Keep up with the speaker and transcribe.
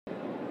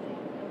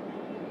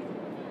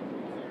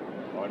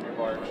On your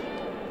mark.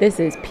 This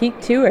is Peak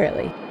Too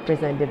Early,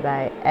 presented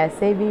by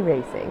SAV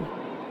Racing,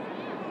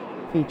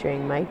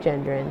 featuring Mike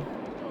Gendron,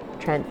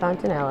 Trent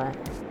Fontanella,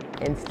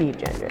 and Steve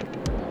Gendron.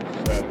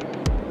 Set.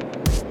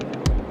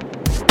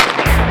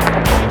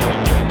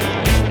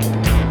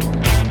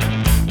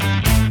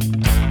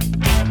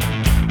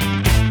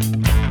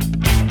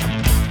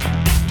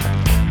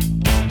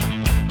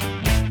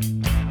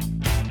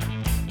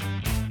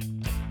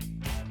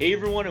 Hey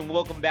everyone, and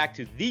welcome back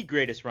to the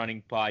greatest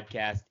running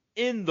podcast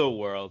in the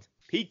world,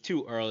 Peak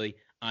Too Early.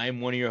 I'm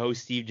one of your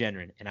hosts, Steve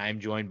Gendron, and I'm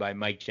joined by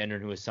Mike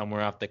Gendron, who is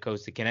somewhere off the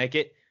coast of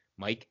Connecticut.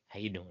 Mike, how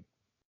you doing?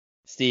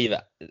 Steve,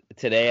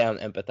 today I'm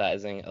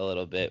empathizing a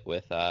little bit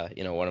with,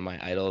 one of my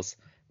idols,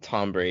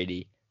 Tom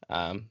Brady.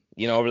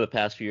 Over the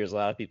past few years, a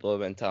lot of people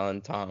have been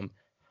telling Tom,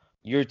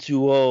 you're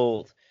too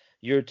old,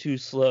 you're too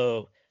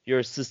slow, you're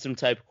a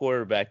system-type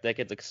quarterback that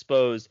gets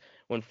exposed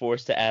when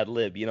forced to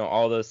ad-lib,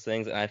 all those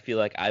things, and I feel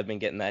like I've been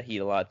getting that heat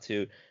a lot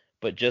too.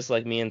 But just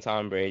like me and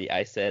Tom Brady,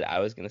 I said I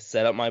was going to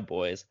set up my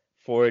boys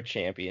for a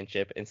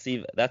championship, and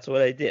Steve, that's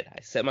what I did.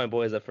 I set my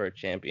boys up for a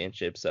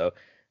championship, so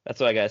that's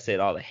what I got to say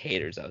to all the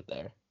haters out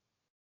there.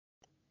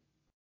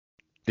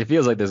 It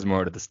feels like there's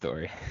more to the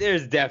story.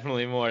 There's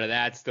definitely more to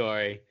that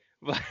story.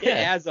 But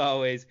Yeah. As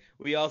always,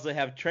 we also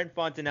have Trent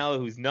Fontanella,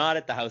 who's not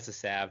at the House of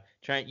Sav.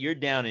 Trent, you're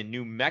down in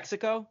New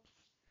Mexico?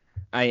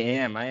 I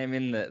am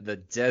in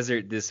the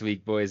desert this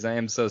week, boys. I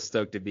am so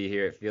stoked to be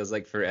here. It feels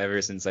like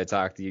forever since I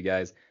talked to you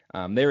guys.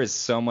 There is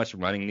so much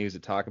running news to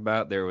talk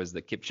about. There was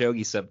the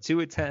Kipchoge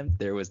sub-2 attempt.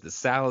 There was the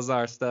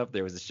Salazar stuff.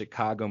 There was the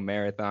Chicago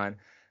Marathon.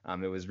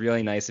 It was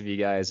really nice of you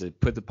guys to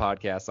put the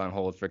podcast on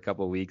hold for a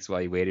couple of weeks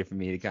while you waited for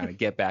me to kind of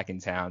get back in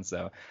town.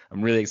 So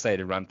I'm really excited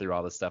to run through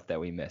all the stuff that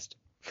we missed.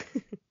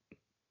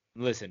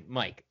 Listen,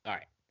 Mike, all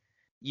right.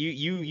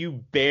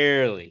 You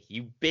barely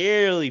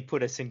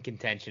put us in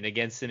contention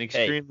against an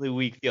extremely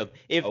weak field.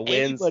 If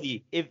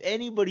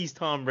anybody's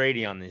Tom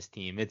Brady on this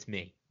team, it's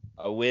me.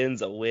 A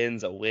win's a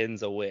win's a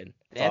win's a win.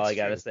 That's all I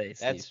gotta say,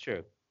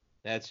 Steve.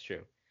 That's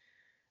true.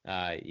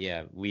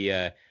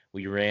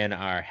 We ran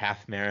our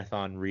half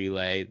marathon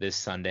relay this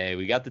Sunday.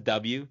 We got the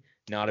W.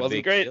 Not a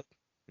big great.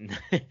 deal.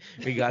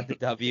 We got the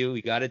W.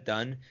 We got it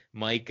done.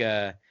 Mike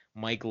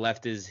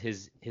left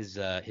his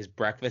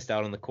breakfast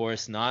out on the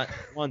course not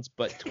once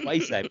but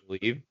twice, I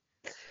believe.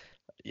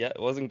 Yeah, it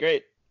wasn't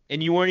great.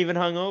 And you weren't even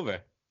hungover.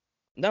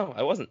 No,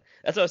 I wasn't.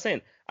 That's what I was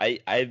saying.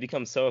 I've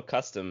become so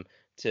accustomed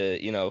to,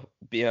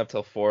 being up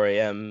till 4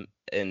 a.m.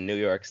 in New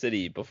York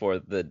City before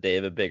the day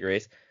of a big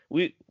race.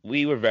 We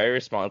were very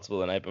responsible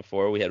the night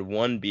before. We had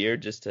one beer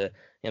just to,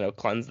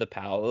 cleanse the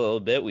palate a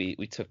little bit.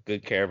 We took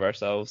good care of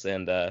ourselves,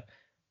 and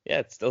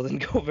it still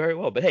didn't go very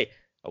well. But hey,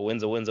 a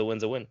win's a win's a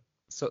win's a win.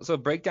 So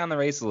break down the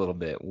race a little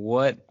bit.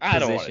 What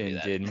position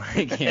did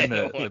Mike hand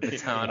the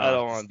baton off? I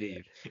don't want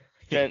to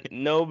do.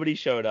 Nobody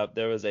showed up.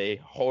 There was a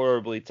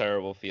horribly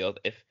terrible field.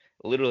 If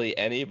literally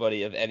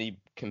anybody of any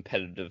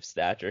competitive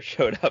stature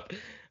showed up,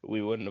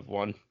 we wouldn't have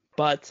won.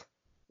 But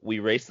we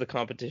raced the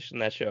competition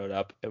that showed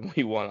up, and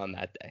we won on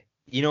that day.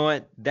 You know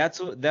what?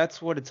 That's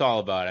what it's all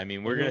about. I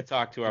mean, we're going to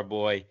talk to our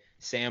boy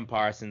Sam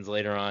Parsons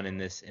later on in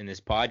this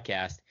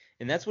podcast,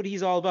 and that's what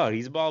he's all about.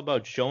 He's all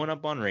about showing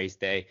up on race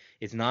day.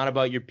 It's not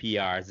about your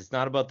PRs. It's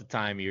not about the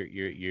time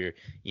you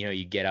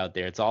get out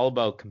there. It's all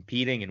about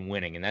competing and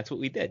winning, and that's what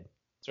we did.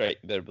 That's right.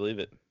 You better believe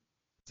it.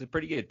 It's a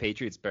pretty good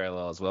Patriots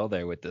parallel as well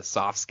there with the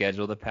soft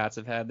schedule the Pats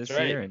have had this That's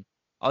right. year, and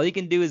all you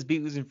can do is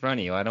beat who's in front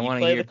of you. I don't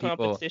want to hear the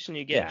people. Competition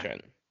you get,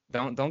 Trent.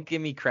 Don't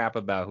give me crap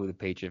about who the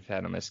Patriots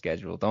had on their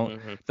schedule.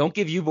 Don't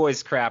give you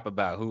boys crap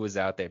about who was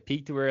out there.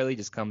 Peak Too Early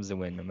just comes to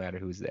win no matter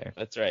who's there.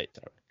 That's right.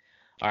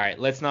 All right,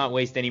 let's not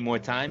waste any more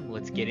time.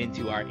 Let's get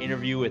into our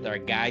interview with our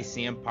guy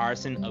Sam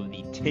Parson of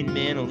the Tin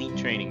Man Elite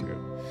Training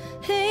Group.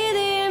 Hey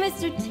there,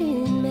 Mr.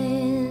 Tin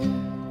Man.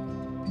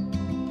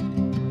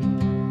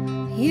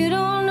 You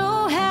don't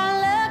know how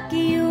lucky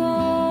you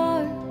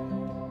are.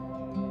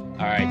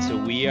 All right,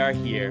 so we are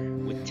here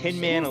with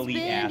Tin Man Elite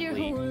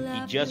athlete.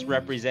 He just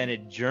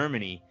represented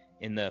Germany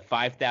in the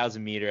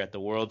 5,000 meter at the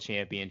World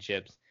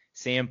Championships.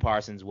 Sam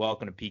Parsons,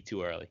 welcome to Peak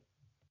Too Early.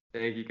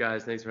 Thank you,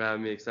 guys. Thanks for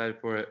having me. Excited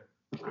for it.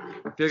 I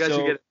feel like I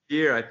should get a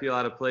beer. I feel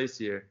out of place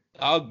here.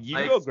 Oh, you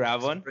go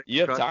grab one.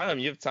 You have time.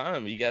 You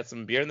got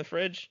some beer in the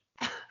fridge?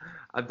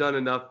 I've done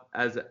enough,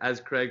 as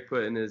Craig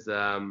put in his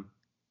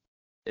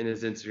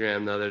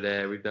Instagram the other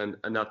day. We've done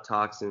enough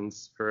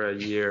toxins for a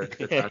year.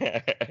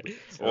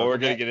 Well, we're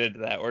going to get into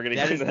that. We're going to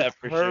get into that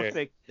for sure.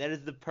 That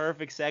is the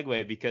perfect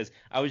segue, because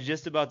I was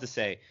just about to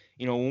say,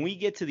 when we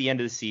get to the end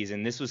of the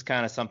season, this was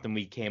kind of something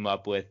we came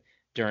up with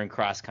during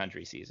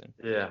cross-country season.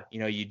 Yeah.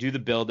 You do the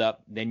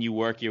build-up, then you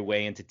work your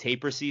way into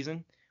taper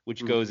season,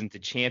 which goes into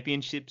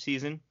championship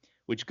season,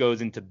 which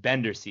goes into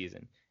bender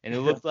season. And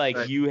it looked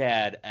like you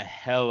had a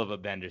hell of a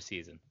bender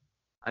season.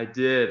 I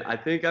did. I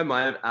think I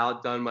might have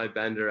outdone my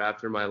bender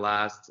after my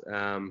last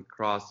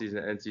cross season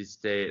at NC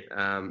State.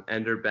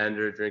 Ender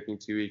bender, drinking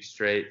 2 weeks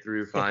straight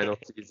through final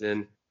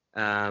season.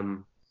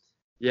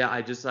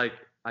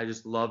 I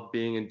just love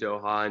being in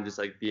Doha, and just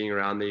like being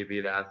around the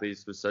elite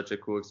athletes was such a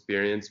cool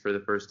experience for the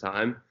first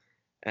time.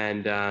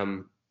 and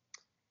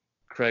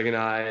Craig and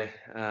I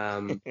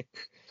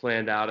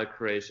planned out a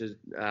Croatia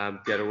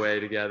getaway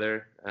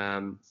together.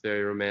 It's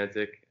very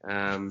romantic.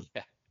 And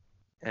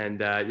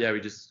yeah, we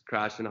just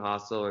crashed in a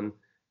hostel and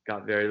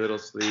got very little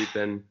sleep,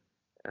 and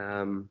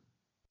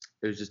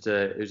it was just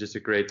a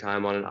great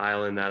time on an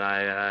island that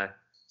I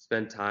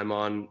spent time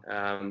on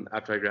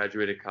after I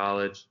graduated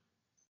college.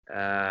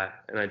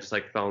 And I just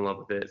like fell in love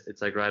with it.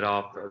 It's like right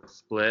off of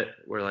Split,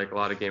 where like a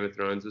lot of Game of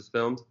Thrones was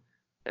filmed,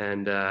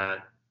 and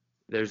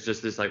there's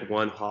just this like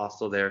one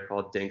hostel there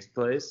called Dink's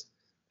Place,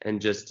 and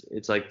just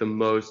it's like the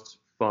most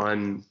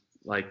fun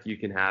like you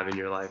can have in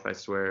your life, I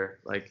swear.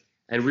 Like,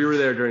 and we were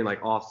there during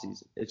like off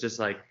season. It's just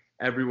like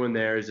everyone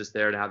there is just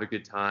there to have a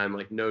good time,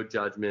 like no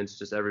judgments,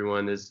 just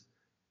everyone is,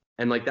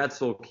 and like that's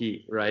so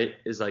key, right?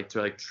 Is like to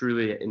like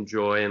truly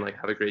enjoy and like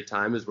have a great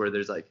time is where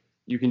there's like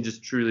you can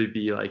just truly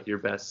be like your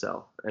best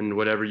self, and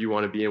whatever you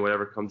want to be and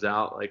whatever comes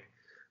out, like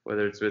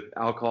whether it's with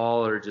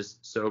alcohol or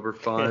just sober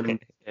fun,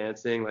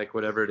 dancing, like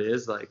whatever it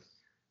is, like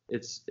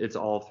it's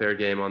all fair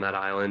game on that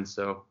island.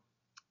 So,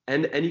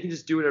 and you can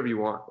just do whatever you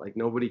want. Like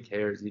nobody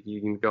cares.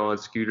 You can go on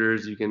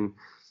scooters. You can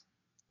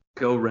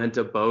go rent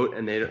a boat,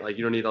 and they like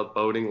you don't need a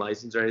boating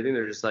license or anything.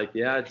 They're just like,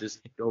 yeah, just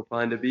go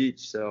find a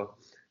beach. So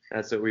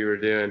that's what we were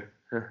doing.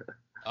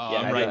 Oh, yeah,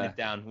 I'm writing it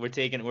down. We're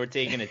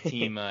taking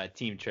a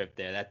team trip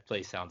there. That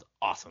place sounds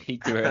awesome.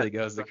 Peak too early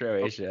goes to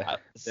Croatia.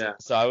 Yeah.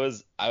 So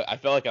I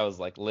felt like I was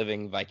like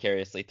living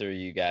vicariously through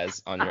you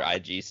guys on your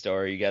IG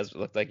story. You guys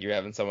looked like you were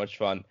having so much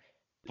fun.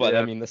 But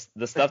I mean,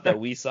 the stuff that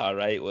we saw,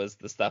 right, was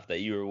the stuff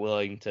that you were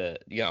willing to,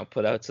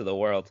 put out to the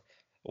world.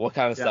 What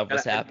kind of stuff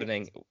was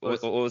happening?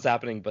 What was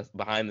happening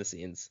behind the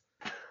scenes?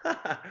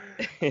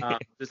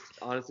 Just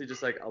honestly,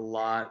 just like a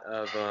lot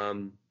of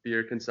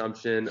beer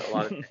consumption, a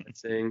lot of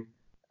dancing,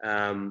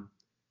 a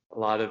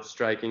lot of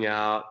striking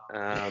out.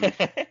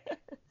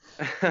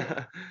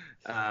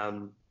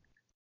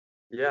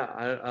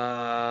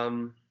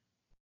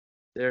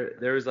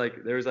 There was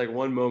like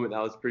one moment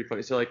that was pretty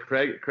funny. So like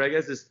Craig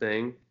has this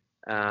thing.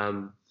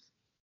 And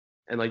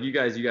like you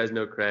guys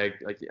know Craig,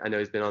 like I know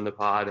he's been on the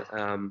pod.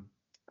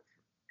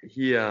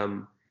 He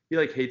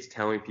like hates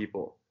telling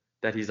people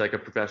that he's like a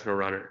professional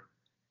runner.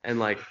 And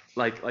like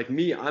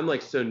me, I'm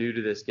like so new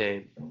to this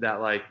game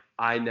that like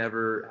I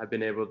never have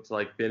been able to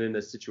like been in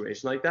a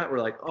situation like that where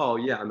like, oh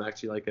yeah, I'm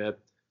actually like a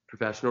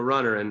professional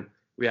runner, and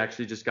we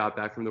actually just got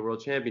back from the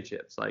World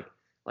Championships. Like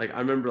I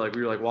remember like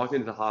we were like walking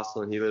into the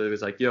hostel, and he literally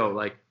was like, yo,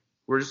 like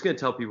we're just gonna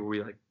tell people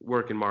we like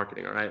work in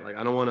marketing, all right? Like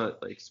I don't want to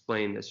like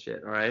explain this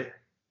shit, all right?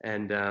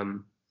 And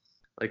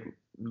like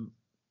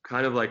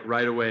kind of like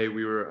right away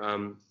we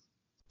were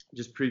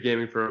just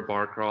pre-gaming for a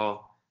bar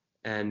crawl,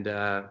 and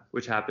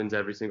which happens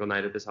every single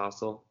night at this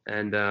hostel,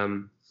 and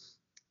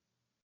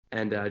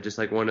just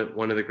like one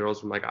of the girls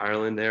from like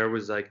Ireland there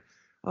was like,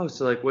 oh,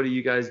 so like what do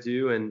you guys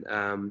do? And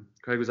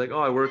Craig was like,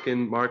 oh, I work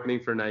in marketing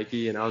for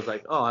Nike, and I was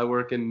like, oh, I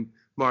work in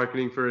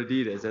marketing for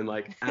Adidas. And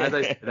like as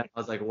I said that, I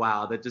was like,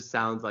 wow, that just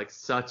sounds like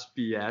such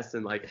BS.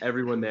 And like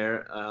everyone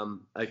there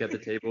like at the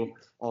table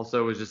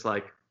also was just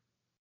like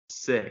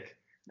sick.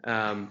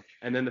 And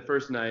then the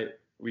first night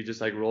we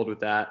just like rolled with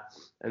that,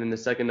 and then the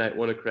second night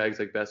one of Craig's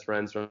like best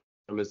friends from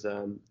his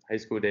high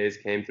school days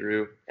came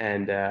through,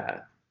 and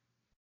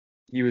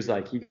he was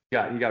like he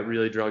got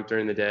really drunk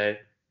during the day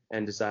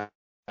and decided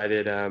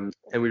and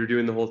we were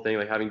doing the whole thing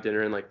like having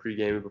dinner and like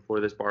pre-game before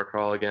this bar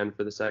crawl again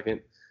for the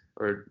second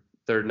or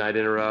third night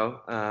in a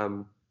row.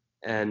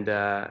 And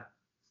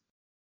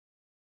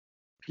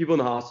people in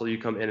the hostel, you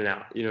come in and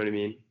out, you know what I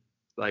mean?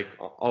 Like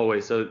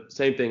always. So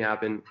same thing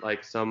happened.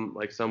 Like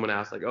someone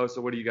asked like, oh,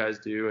 so what do you guys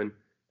do?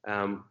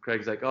 And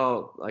Craig's like,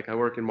 oh, like I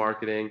work in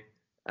marketing.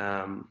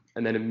 And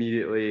then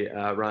immediately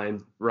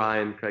Ryan,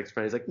 Craig's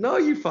friend, is like, no,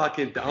 you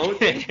fucking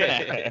don't. You're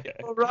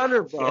a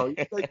runner, bro.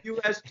 You're like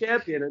U.S.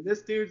 champion, and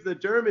this dude's the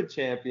German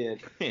champion.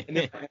 And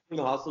then everyone in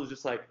the hostel was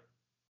just like,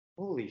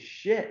 holy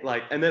shit.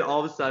 Like, and then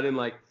all of a sudden,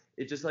 like,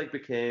 it just like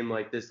became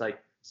like this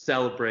like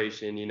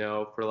celebration,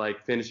 for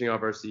like finishing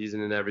off our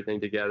season and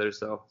everything together.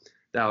 So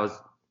that was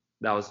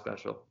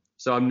special.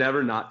 So I'm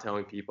never not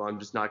telling people. I'm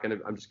just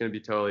gonna be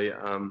totally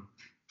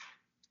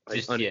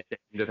unashamed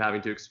of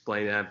having to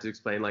explain it. I have to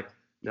explain like,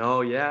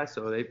 no, yeah,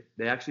 so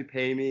they actually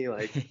pay me,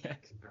 like to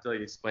like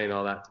explain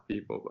all that to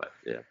people. But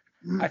yeah.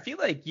 I feel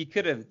like you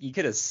could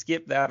have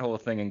skipped that whole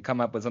thing and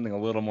come up with something a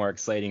little more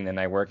exciting than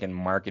I work in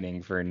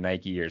marketing for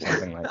Nike or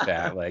something like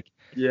that. Like,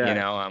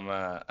 I'm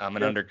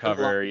an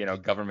undercover,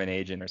 government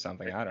agent or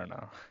something. I don't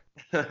know.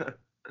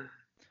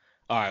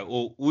 All right,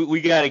 well,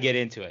 we got to get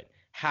into it.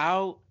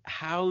 How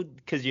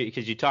because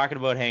you're talking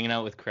about hanging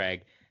out with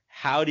Craig.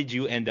 How did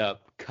you end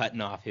up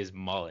cutting off his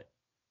mullet?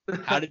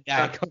 How did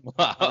that come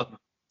up?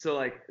 So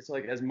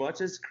as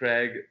much as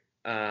Craig,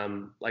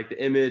 like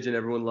the image and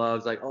everyone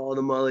loves like, oh,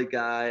 the mullet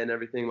guy and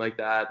everything like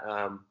that.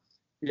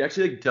 He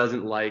actually like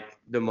doesn't like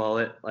the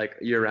mullet like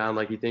year round.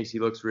 Like he thinks he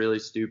looks really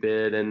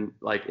stupid, and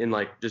like in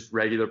like just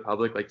regular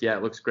public, like yeah,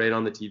 it looks great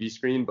on the TV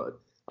screen, but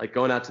like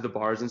going out to the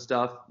bars and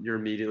stuff, you're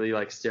immediately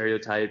like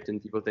stereotyped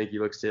and people think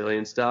you look silly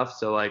and stuff.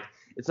 So like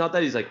it's not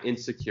that he's like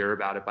insecure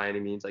about it by any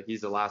means. Like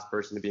he's the last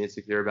person to be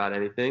insecure about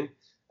anything.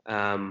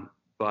 Yeah,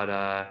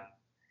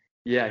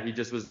 he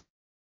just was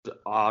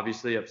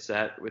obviously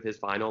upset with his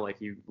final. Like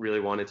he really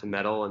wanted to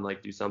medal and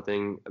like do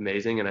something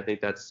amazing, and I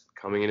think that's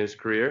coming in his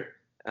career.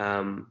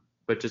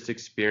 But just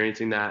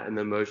experiencing that and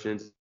the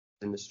emotions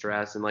and the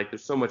stress, and like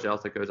there's so much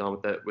else that goes on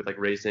with that, with like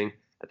racing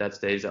at that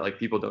stage that like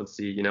people don't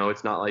see. You know,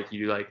 it's not like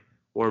you like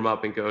warm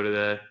up and go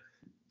to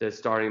the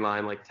starting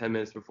line like 10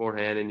 minutes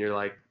beforehand and you're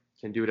like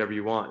can do whatever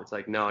you want. It's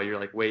like, no, you're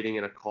like waiting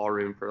in a call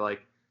room for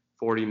like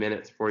 40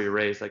 minutes before your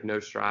race, like no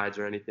strides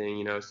or anything,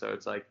 you know. So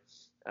it's like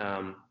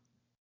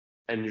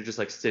and you're just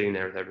like sitting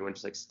there with everyone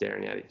just like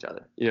staring at each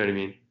other, you know what I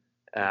mean?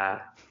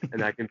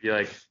 And that can be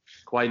like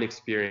quite an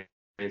experience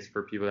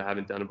for people that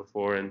haven't done it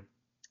before. And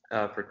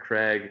for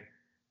Craig,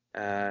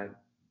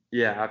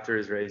 after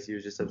his race he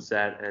was just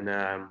upset,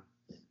 and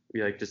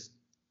we like just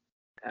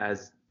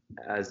as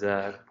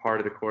a part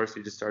of the course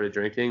we just started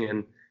drinking,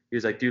 and he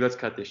was like, dude, let's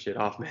cut this shit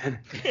off, man.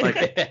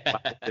 Like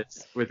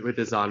with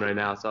this on right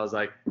now. So I was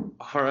like,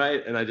 all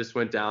right. And I just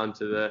went down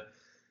to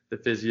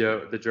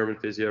the German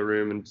physio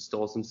room and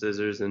stole some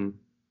scissors, and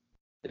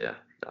yeah,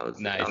 that was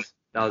nice.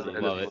 That was the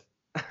end Love of it.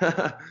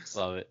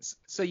 Love it.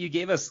 So you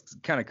gave us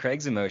kind of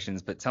Craig's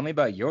emotions, but tell me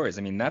about yours.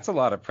 I mean, that's a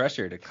lot of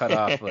pressure to cut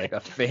off like a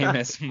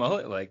famous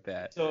mullet like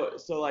that. So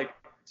like,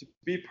 to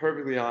be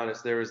perfectly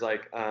honest, there was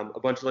like a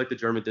bunch of like the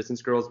German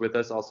distance girls with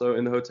us also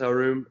in the hotel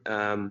room.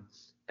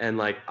 And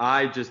like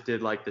I just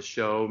did like the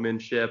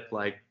showmanship,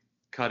 like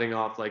cutting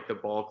off like the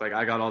bulk. Like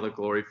I got all the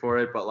glory for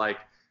it. But like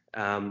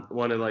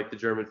one of like the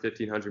German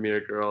 1500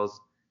 meter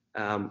girls,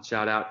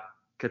 shout out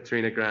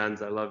Katrina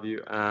Granz, I love you.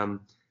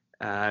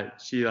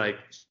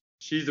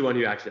 She's the one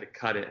who actually like,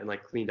 cut it and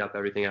like cleaned up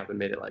everything up and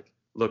made it like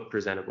look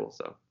presentable.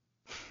 So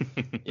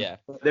Yeah.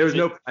 there was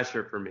no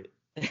pressure for me.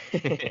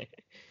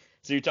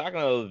 So you're talking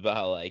a little bit about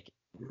how, like,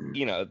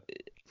 you know,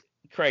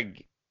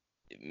 Craig,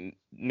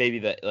 maybe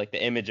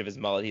the image of his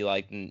mullet he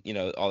liked, and you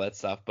know all that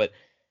stuff, but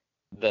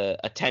the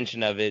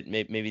attention of it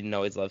maybe didn't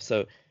always love.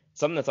 So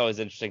something that's always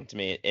interesting to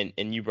me,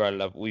 and you brought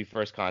it up, we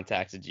first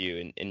contacted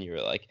you, and you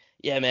were like,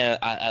 yeah man,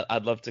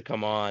 I'd love to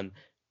come on,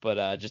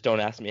 but just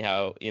don't ask me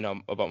how, you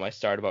know, about my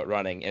start about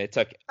running. And it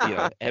took, you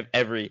know,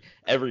 every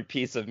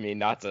piece of me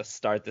not to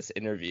start this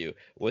interview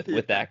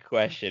with that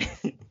question.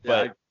 But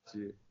I got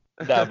you.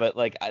 no, but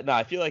like,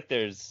 I feel like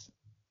there's,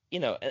 you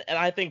know, and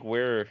I think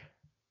we're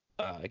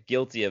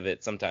guilty of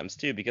it sometimes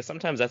too, because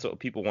sometimes that's what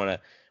people want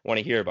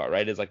to hear about,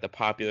 right? Is like the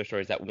popular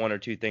stories, that one or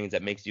two things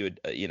that makes you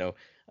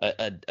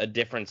a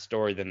different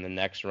story than the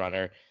next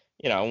runner.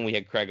 You know, when we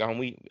had Craig on,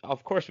 we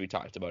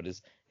talked about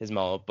his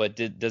mullet, but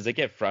does it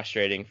get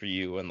frustrating for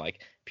you when like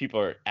people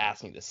are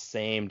asking the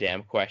same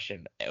damn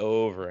question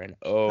over and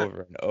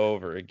over and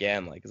over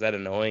again? Like, is that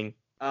annoying?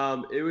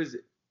 It was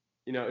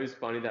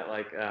funny that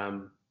like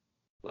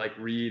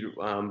Reed,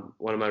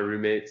 one of my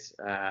roommates,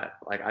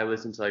 like I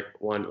listened to like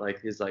one,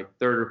 like his like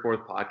third or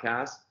fourth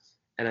podcast,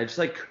 and I just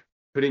like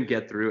couldn't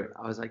get through it.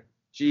 I was like,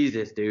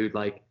 Jesus, dude,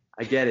 like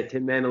I get it.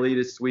 Tim Manolete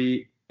is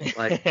sweet.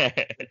 Like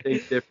I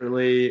think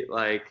differently.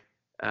 Like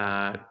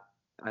I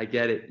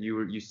get it.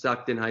 You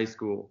sucked in high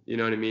school, you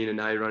know what I mean, and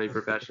now you're running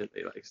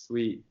professionally. Like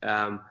sweet.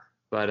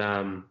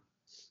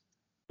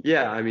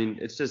 Yeah, I mean,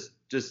 it's just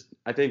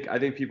I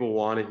think people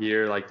want to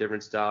hear like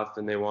different stuff,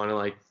 and they want to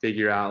like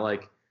figure out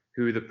like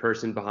who the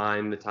person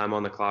behind the time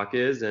on the clock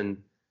is. And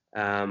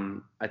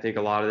I think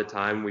a lot of the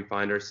time we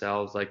find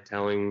ourselves like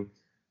telling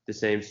the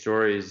same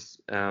stories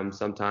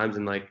sometimes,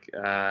 and like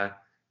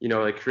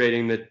like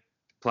creating the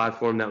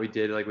platform that we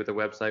did like with the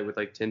website with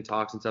like Tin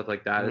Talks and stuff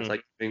like that. Mm-hmm. It's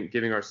like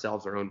giving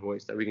ourselves our own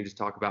voice that we can just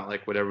talk about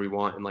like whatever we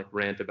want and like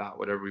rant about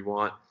whatever we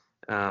want.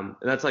 And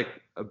that's like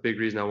a big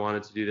reason I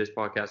wanted to do this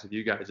podcast with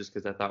you guys, just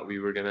because I thought we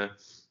were gonna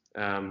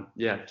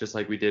just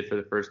like we did for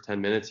the first 10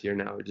 minutes here.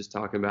 Now we're just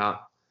talking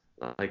about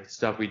like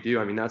stuff we do.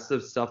 I mean, that's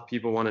the stuff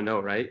people want to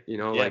know, right? You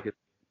know, Yeah, like it's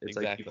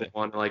exactly. like people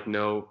want to like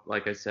know,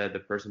 like I said, the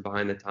person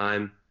behind the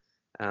time,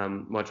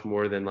 much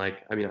more than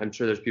like, I mean, I'm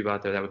sure there's people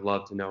out there that would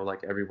love to know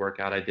like every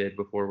workout I did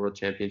before World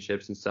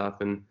Championships and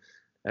stuff and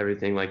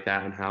everything like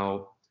that, and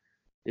how,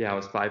 I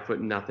was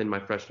 5'0" my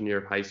freshman year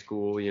of high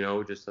school, you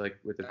know, just like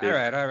with a big.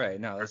 All right.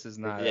 No, this is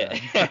not. Yeah.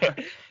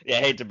 Yeah,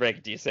 I hate to break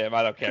it to you, Sam.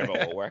 I don't care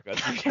about what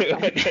workouts you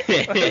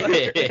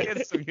do.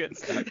 Get some good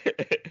stuff.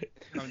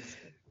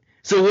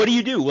 So what do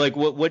you do? Like,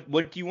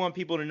 what do you want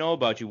people to know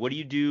about you? What do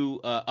you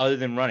do other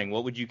than running?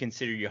 What would you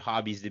consider your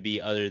hobbies to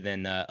be other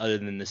than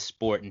the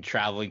sport and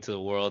traveling to the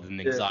world and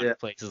exotic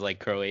places like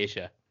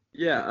Croatia?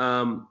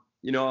 Yeah,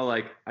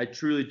 like I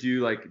truly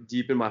do, like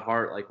deep in my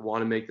heart, like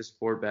want to make the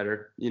sport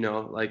better. You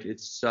know, like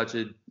it's such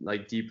a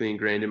like deeply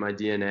ingrained in my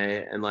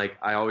DNA, and like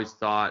I always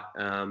thought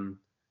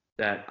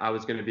that I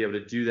was going to be able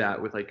to do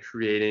that with like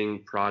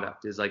creating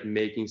product, is like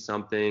making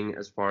something,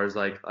 as far as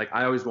like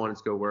I always wanted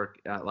to go work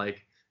at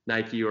like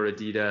Nike or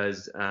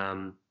Adidas.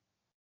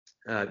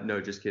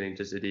 No, just kidding,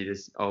 just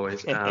Adidas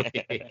always.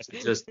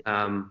 Just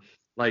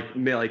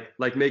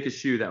make a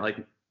shoe that like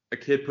a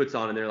kid puts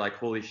on and they're like,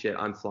 holy shit,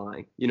 I'm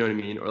flying. You know what I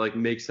mean? Or like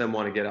makes them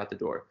want to get out the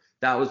door.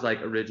 that was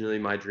like originally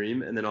my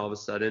dream. And then all of a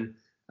sudden,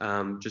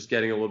 just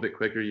getting a little bit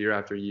quicker year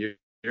after year.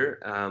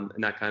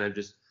 And that kind of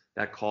just,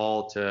 that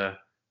call to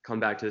come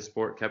back to the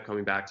sport kept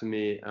coming back to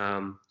me.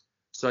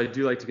 So I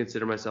do like to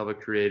consider myself a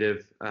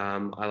creative.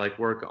 I like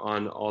work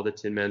on all the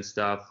Tin Man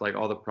stuff, like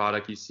all the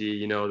product you see,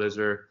 you know, those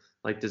are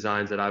like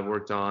designs that I've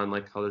worked on,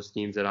 like color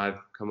schemes that I've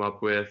come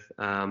up with.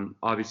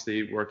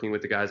 Obviously working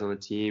with the guys on the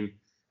team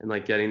and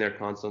like getting their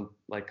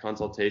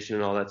consultation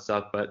and all that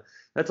stuff. But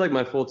that's like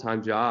my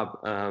full-time job,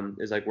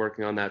 is like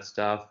working on that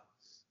stuff,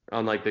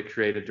 on like the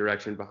creative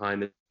direction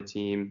behind the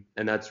team.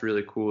 And that's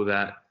really cool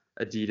that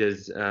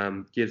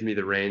Adidas gives me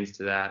the reins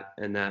to that,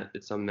 and that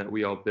it's something that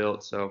we all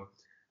built. So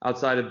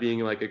outside of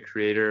being like a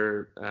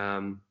creator,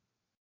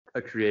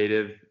 a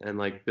creative, and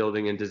like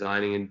building and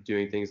designing and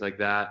doing things like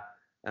that,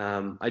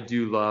 I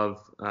do love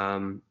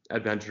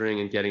adventuring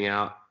and getting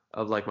out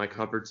of like my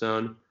comfort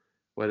zone,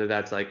 whether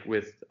that's like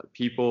with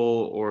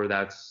people or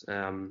that's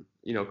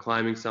you know,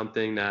 climbing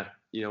something that,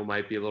 you know,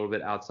 might be a little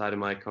bit outside of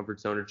my comfort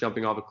zone, or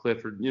jumping off a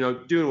cliff, or, you know,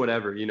 doing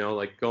whatever, you know,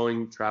 like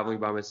traveling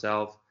by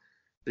myself,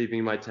 sleeping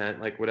in my tent,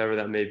 like whatever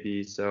that may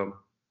be. So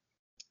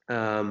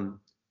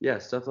yeah,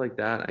 stuff like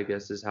that, I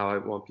guess, is how I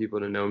want people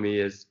to know me,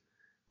 is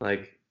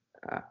like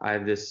I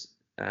have this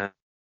I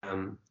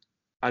don't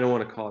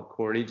want to call it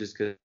corny just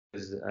because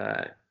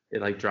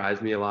it like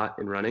drives me a lot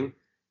in running.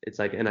 It's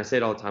like, and I say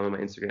it all the time on my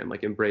Instagram,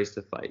 like embrace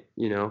the fight,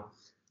 you know.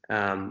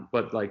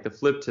 But like the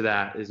flip to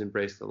that is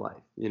embrace the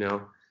life, you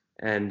know.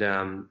 And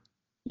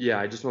yeah,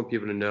 I just want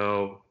people to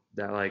know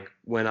that like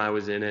when I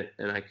was in it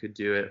and I could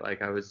do it,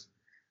 like I was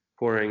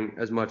pouring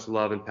as much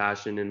love and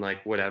passion in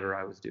like whatever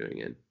I was doing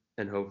in,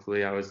 and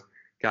hopefully I was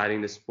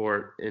guiding the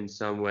sport in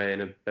some way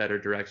in a better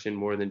direction,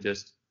 more than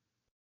just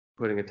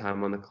putting a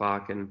time on the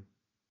clock. And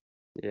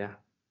yeah.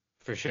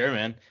 For sure,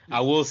 man.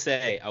 I will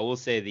say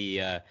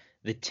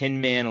the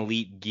Tin Man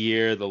Elite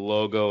gear, the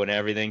logo and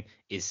everything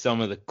is some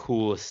of the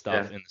coolest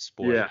stuff in the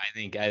sport. Yeah. I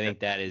think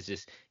that is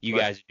just, you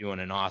guys are doing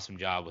an awesome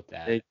job with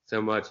that. Thank you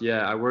so much.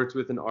 Yeah, I worked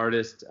with an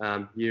artist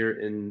here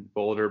in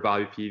Boulder,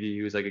 Bobby Peavy,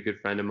 who's like a good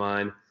friend of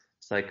mine.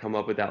 It's like come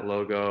up with that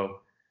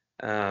logo.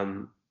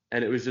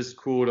 And it was just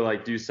cool to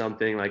like do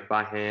something like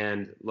by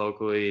hand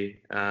locally,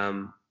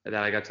 that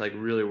I got to like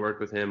really work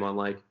with him on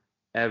like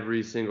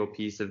every single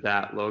piece of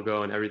that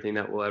logo, and everything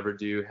that we'll ever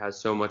do has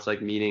so much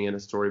like meaning and a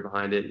story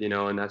behind it, you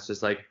know. And that's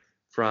just like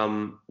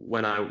from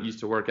when I used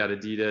to work at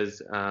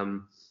Adidas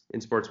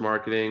in sports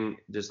marketing,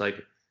 just like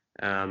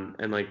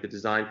and like the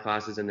design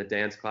classes and the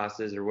dance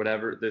classes or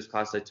whatever those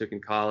classes I took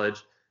in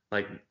college,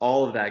 like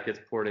all of that gets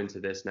poured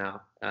into this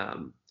now,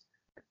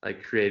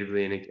 like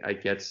creatively, and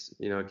it gets,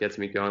 you know, it gets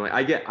me going.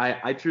 Like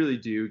I truly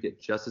do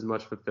get just as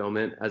much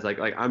fulfillment as like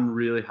I'm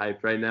really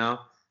hyped right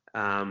now.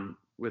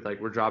 With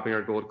like, we're dropping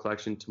our gold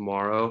collection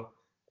tomorrow.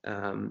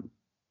 And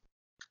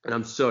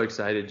I'm so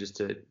excited just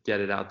to get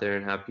it out there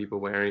and have people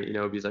wearing it, you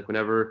know, because like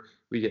whenever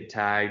we get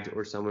tagged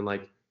or someone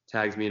like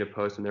tags me in a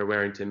post and they're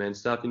wearing Tin Man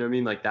stuff, you know what I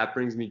mean? Like that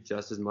brings me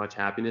just as much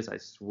happiness, I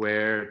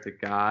swear to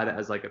God,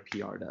 as like a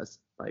PR does.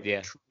 Like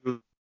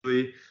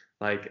truly,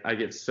 like I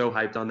get so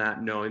hyped on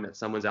that, knowing that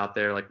someone's out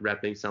there like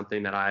repping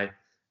something that I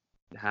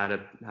had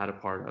a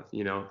part of,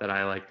 you know, that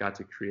I like got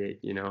to create,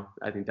 you know.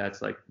 I think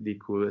that's like the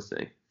coolest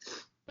thing.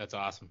 That's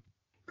awesome.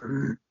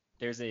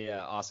 There's a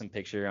awesome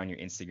picture on your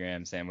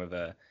Instagram, Sam, of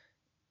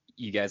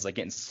you guys like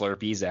getting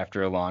Slurpees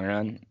after a long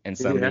run, and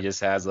somebody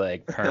just has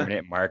like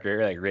permanent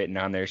marker like written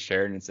on their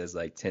shirt, and it says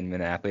like Tin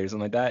Man Athlete or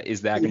something like that.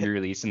 Is that going to be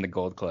released in the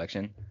gold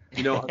collection?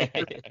 You know,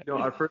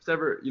 our first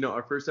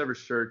ever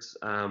shirts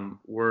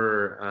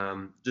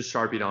were just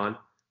Sharpied on,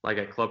 like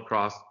at Club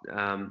Cross.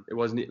 It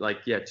wasn't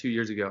like 2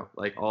 years ago.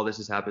 Like all this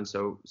has happened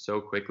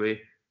so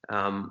quickly.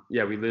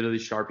 We literally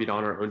Sharpied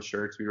on our own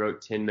shirts. We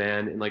wrote Tin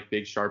Man in like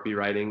big Sharpie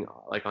writing,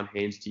 like on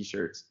Hanes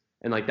t-shirts.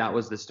 And like, that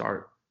was the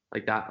start.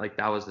 That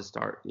was the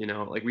start, you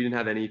know. Like we didn't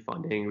have any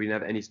funding. We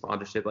didn't have any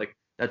sponsorship. Like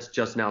that's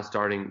just now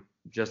starting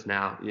just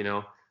now, you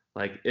know.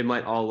 Like it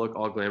might all look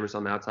all glamorous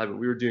on the outside, but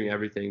we were doing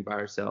everything by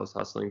ourselves,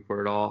 hustling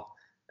for it all.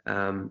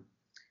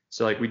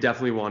 So like we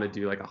definitely want to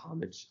do like a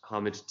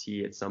homage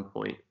tee at some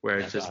point, where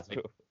it's just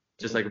awesome.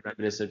 Just like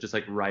reminiscent, just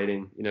like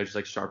writing, you know, just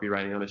like Sharpie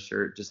writing on a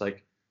shirt, just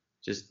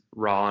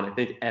raw.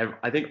 And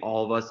I think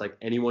all of us, like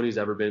anyone who's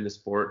ever been in the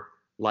sport,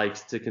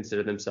 likes to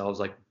consider themselves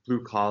like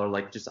blue collar,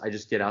 like I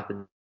just get out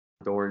the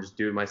door and just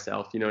do it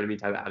myself, you know what I mean,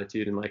 type of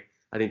attitude. And like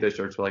I think those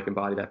shirts will like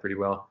embody that pretty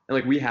well. And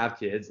like we have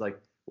kids, like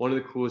one of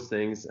the coolest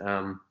things,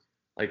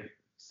 like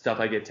stuff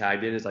I get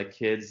tagged in is like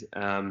kids,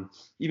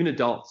 even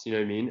adults, you know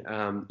what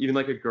I mean, even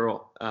like a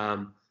girl,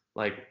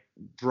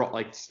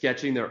 like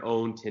sketching their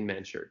own Tin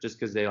Man shirt just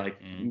because they like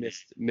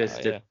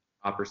missed it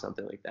up or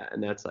something like that.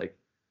 And that's like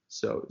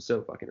so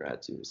fucking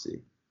rad too to see.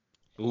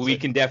 We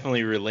can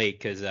definitely relate,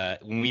 because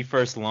when we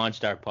first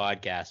launched our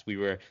podcast,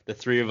 the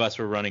three of us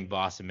were running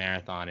Boston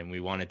Marathon, and we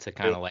wanted to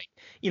kind of like,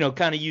 you know,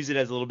 kind of use it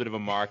as a little bit of a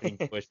marketing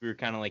push. We were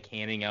kind of like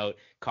handing out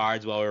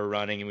cards while we were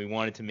running, and we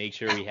wanted to make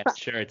sure we had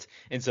shirts.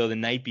 And so the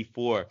night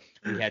before,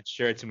 we had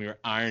shirts and we were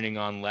ironing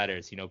on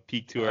letters, you know,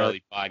 Peak Too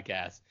Early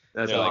podcast.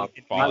 That's so awesome.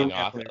 like falling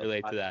off. I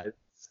relate to that.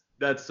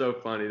 That's so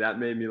funny. That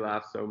made me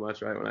laugh so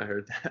much right when I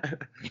heard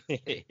that.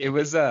 It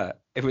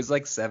was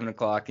like 7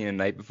 o'clock the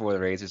night before the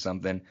race or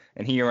something,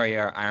 and here we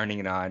are ironing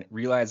it on,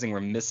 realizing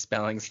we're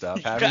misspelling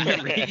stuff, having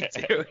to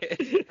redo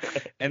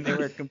it, and they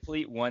were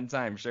complete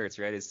one-time shirts,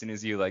 right? As soon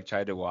as you like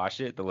tried to wash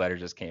it, the letter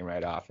just came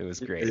right off. It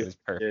was great. It was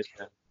perfect.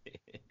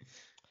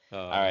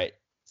 All right.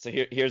 So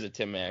here's a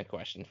Tim Man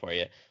question for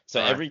you. So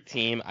All right. every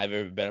team I've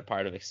ever been a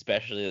part of,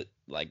 especially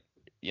like,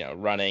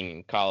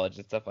 running, college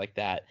and stuff like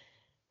that,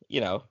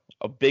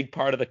 a big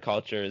part of the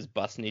culture is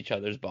busting each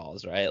other's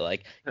balls, right?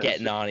 Like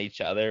getting on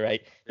each other,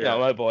 right? Yeah.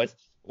 My boys,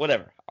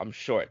 whatever. I'm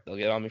short. They'll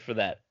get on me for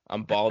that.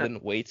 I'm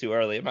balding way too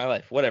early in my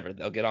life. Whatever.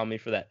 They'll get on me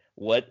for that.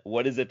 What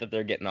is it that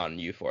they're getting on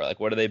you for? Like,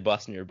 what are they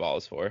busting your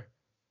balls for?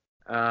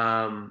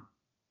 Oh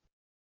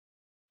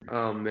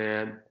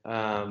man.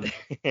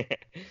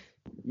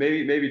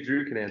 Maybe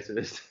Drew can answer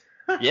this.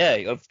 Yeah,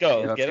 let's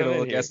go. Yeah, Let's let's get get a him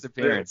little in here. guest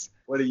appearance.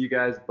 What do you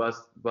guys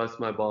bust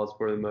my balls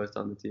for the most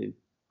on the team?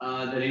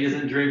 That he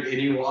doesn't drink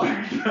any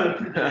water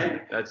throughout the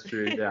day. That's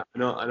true. Yeah. I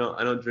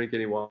don't drink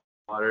any water.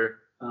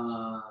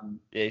 Yeah,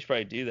 you should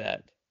probably do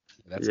that.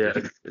 That's yeah,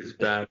 good. it's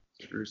bad.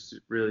 It's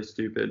really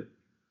stupid.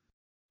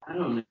 I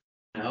don't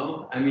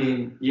know. I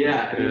mean,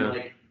 yeah. I mean, Yeah.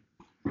 like,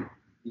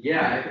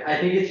 yeah. I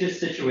think it's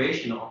just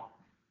situational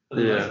for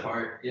the Yeah. most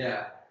part.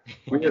 Yeah.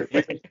 We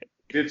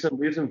have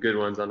some good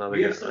ones on other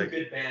We have guys. some Like,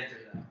 good banter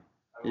though.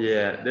 I will say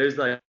yeah, that. there's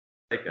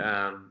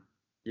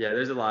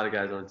there's a lot of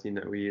guys on the team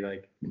that we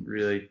like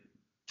really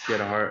give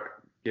a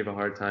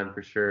hard time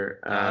for sure.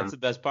 That's the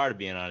best part of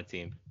being on a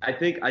team. I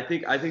think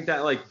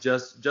that like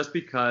just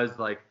because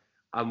like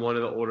I'm one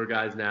of the older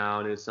guys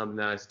now and it's something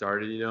that I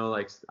started,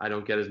 like I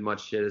don't get as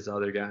much shit as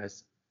other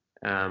guys.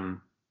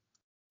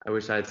 I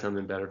wish I had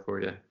something better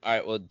for you. All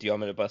right, well, do you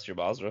want me to bust your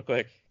balls real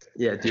quick?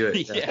 Yeah, do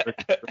it.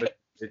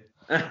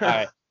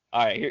 Yeah.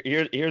 All right.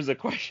 Here's a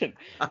question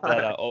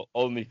that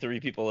only 3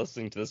 people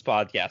listening to this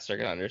podcast are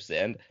gonna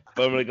understand,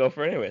 but I'm gonna go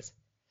for it anyways.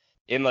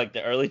 In like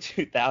the early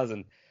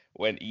 2000s,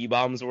 when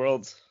E-Bombs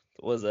World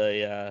was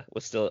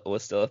still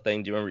a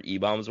thing. Do you remember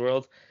E-Bombs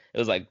World? It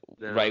was like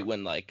No. right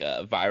when like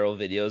viral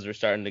videos were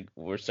starting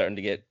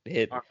to get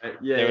hit. All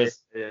right. There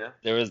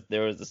was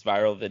this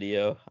viral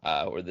video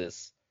where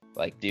this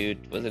like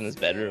dude was in his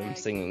bedroom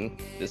singing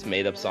this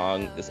made up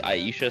song, this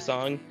Aisha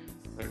song.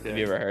 Okay. Have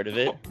you ever heard of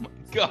it? Oh my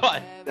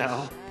God.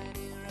 No.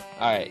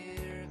 All right.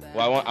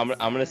 Well, I'm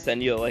gonna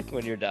send you a link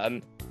when you're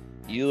done.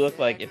 You look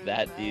like if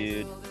that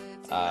dude,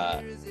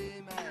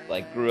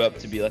 like grew up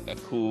to be like a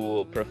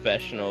cool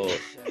professional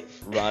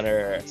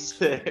runner.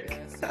 Sick.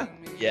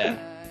 Yeah.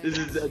 This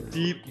is a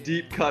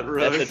deep cut That's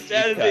roast.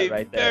 That is cut a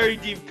right there. very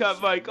deep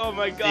cut, Mike. Oh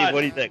my Steve, God.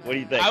 what do you think? What do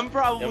you think? I'm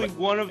probably Am I-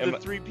 one of the am I-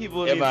 3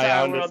 people in the am I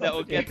entire onto world that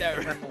will something? get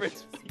that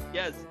reference.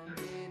 Yes.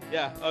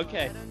 Yeah.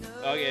 Okay.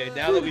 Okay.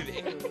 Now that we've.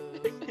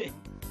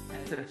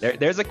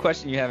 There's a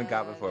question you haven't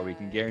got before. We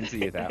can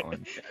guarantee you that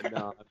one. No, I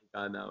haven't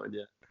gotten that one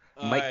yet.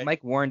 All Mike right.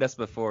 Mike warned us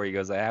before. He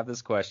goes, I have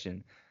this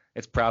question.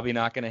 It's probably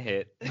not gonna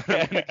hit.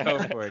 I'm gonna go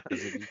for it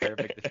because it'd be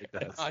perfect if it I'm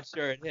does. not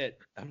sure it hit.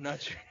 I'm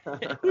not sure.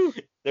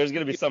 There's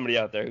gonna be somebody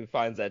out there who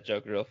finds that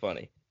joke real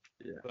funny.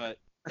 But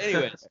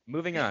anyways.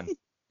 Moving on.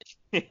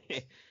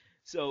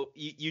 So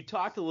you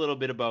talked a little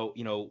bit about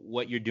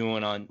what you're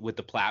doing with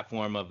the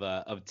platform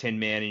of Tin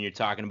Man, and you're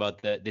talking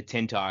about the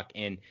Tin Talk,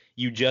 and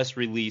you just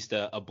released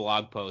a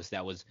blog post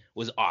that was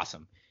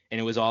awesome, and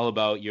it was all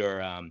about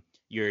your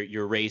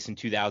race in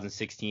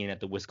 2016 at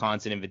the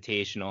Wisconsin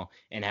Invitational,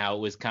 and how it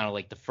was kind of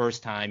like the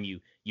first time you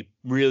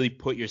really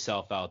put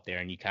yourself out there,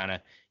 and you kind of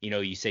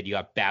you said you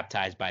got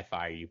baptized by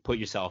fire, you put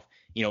yourself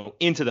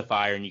into the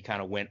fire, and you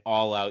kind of went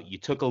all out, you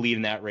took a lead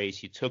in that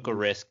race, you took a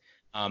risk.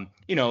 You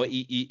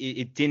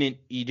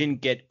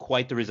didn't get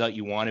quite the result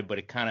you wanted, but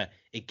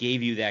it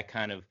gave you that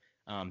kind of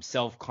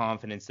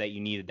self-confidence that you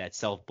needed, that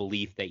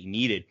self-belief that you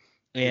needed.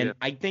 And Yeah.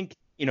 I think,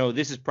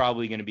 this is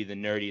probably going to be the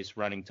nerdiest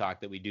running talk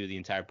that we do the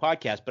entire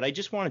podcast, but I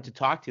just wanted to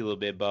talk to you a little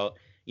bit about,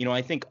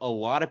 I think a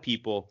lot of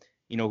people,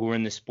 who are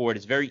in the sport,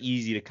 it's very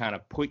easy to kind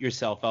of put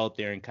yourself out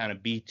there and kind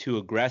of be too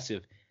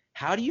aggressive.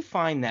 How do you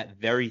find that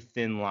very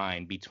thin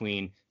line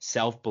between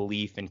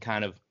self-belief and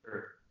kind of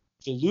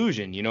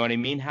delusion? You know what I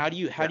mean? How do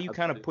you kind of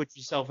absolutely. put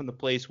yourself in the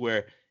place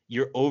where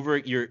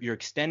you're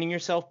extending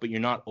yourself, but you're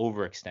not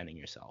overextending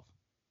yourself?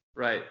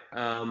 Right.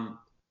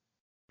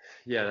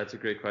 Yeah, that's a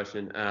great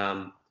question.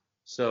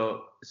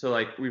 So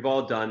like we've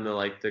all done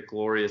the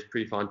glorious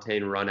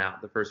Prefontaine run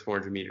out, the first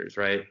 400 meters,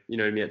 right? You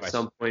know what I mean? At Right.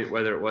 some point,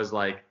 whether it was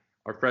like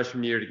our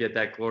freshman year to get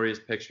that glorious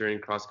picture in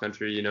cross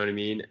country, you know what I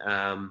mean?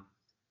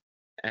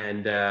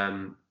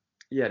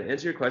 Yeah, to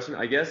answer your question,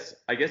 I guess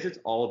it's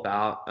all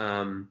about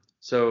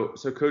so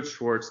Coach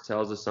Schwartz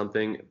tells us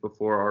something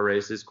before our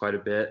races quite a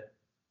bit,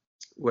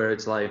 where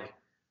it's like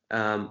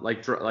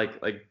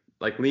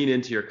lean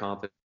into your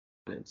confidence.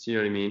 You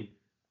know what I mean?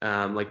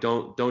 Like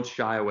don't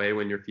shy away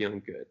when you're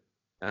feeling good.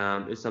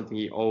 Is something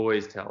he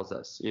always tells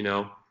us,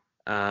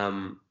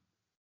 and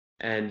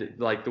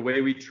like the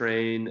way we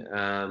train,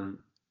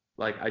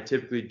 like I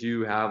typically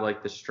do have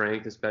like the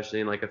strength,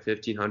 especially in like a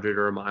 1500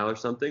 or a mile or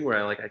something,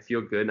 where I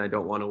feel good and I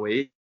don't want to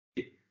wait.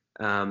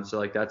 So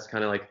like that's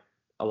kind of like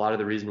a lot of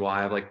the reason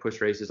why I've like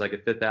pushed races like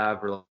at Fifth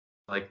Ave or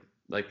like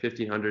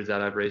 1500s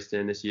that I've raced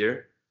in this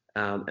year.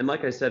 And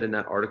like I said in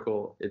that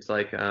article, it's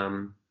like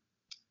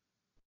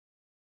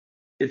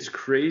it's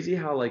crazy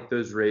how like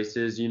those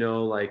races, you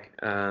know, like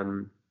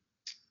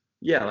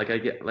yeah, like I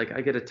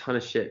get a ton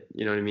of shit,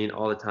 you know what I mean,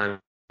 all the time,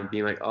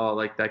 being like, oh,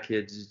 like that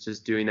kid's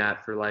just doing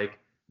that for like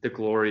the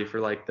glory, for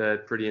like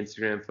the pretty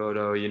Instagram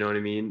photo, you know what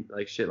I mean,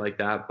 like shit like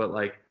that. But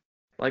like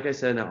I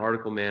said in that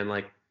article, man,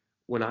 like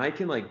when I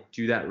can like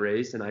do that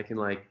race and I can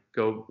like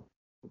go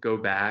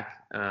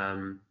back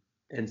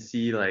and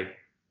see like,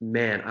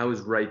 man, I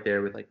was right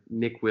there with like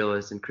Nick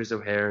Willis and Chris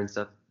O'Hare and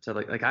stuff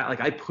like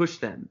I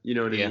pushed them, you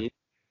know what I mean?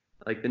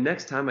 Like the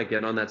next time I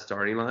get on that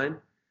starting line,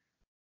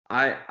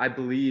 I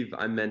believe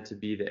I'm meant to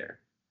be there.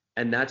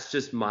 And that's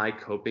just my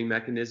coping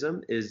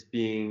mechanism, is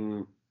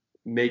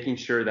making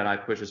sure that I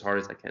push as hard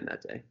as I can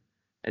that day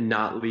and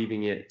not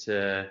leaving it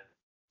to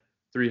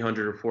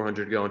 300 or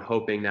 400 to go and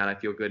hoping that I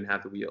feel good and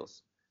have the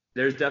wheels.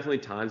 There's definitely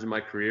times in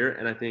my career,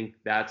 and I think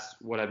that's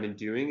what I've been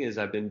doing, is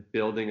I've been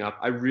building up.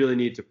 I really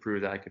need to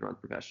prove that I can run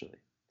professionally.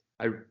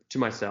 To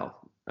myself.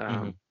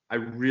 I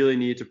really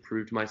need to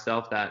prove to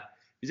myself that,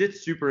 because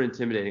it's super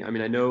intimidating. I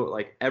mean, I know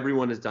like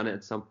everyone has done it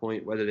at some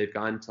point, whether they've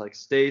gone to like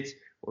states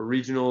or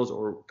regionals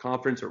or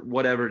conference or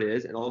whatever it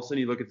is, and all of a sudden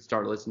you look at the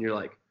start list and you're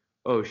like,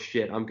 oh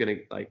shit, I'm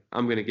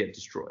gonna get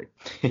destroyed.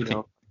 You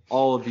know,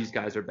 all of these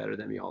guys are better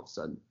than me all of a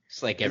sudden.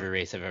 It's like every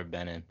race I've ever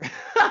been in.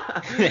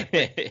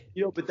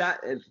 You know, but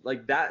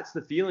that's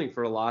the feeling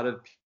for a lot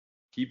of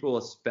people,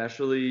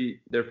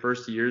 especially their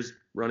first years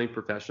running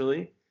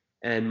professionally.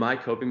 And my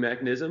coping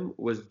mechanism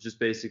was just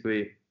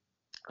basically,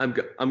 I'm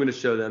going to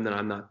show them that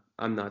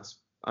I'm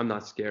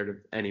not scared of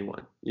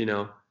anyone, you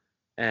know.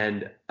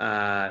 And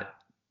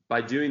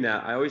by doing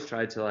that, I always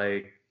tried to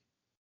like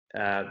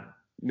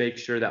make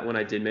sure that when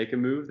I did make a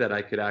move, that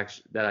I could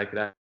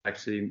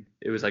actually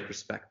it was like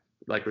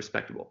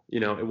respectable,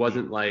 you know. It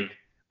wasn't like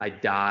I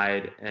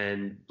died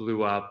and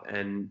blew up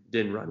and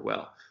didn't run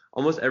well.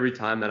 Almost every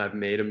time that I've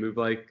made a move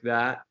like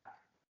that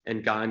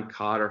and gotten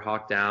caught or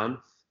hawked down,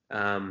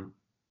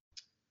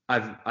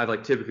 I've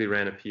like typically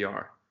ran a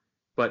PR,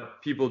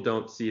 but people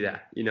don't see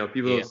that, you know.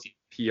 People don't see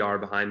PR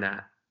behind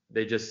that.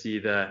 They just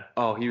see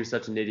oh, he was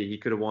such an idiot, he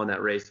could have won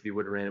that race if he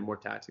would have ran it more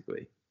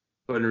tactically.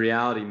 But in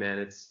reality,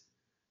 man,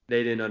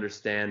 they didn't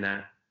understand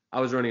that I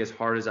was running as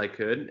hard as I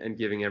could and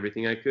giving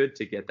everything I could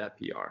to get that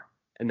PR.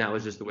 And that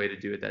was just the way to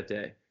do it that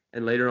day.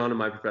 And later on in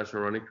my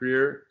professional running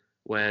career,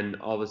 when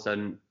all of a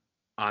sudden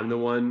I'm the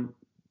one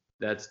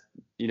that's,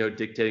 you know,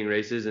 dictating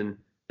races and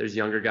there's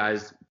younger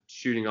guys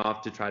shooting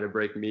off to try to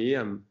break me,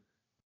 I'm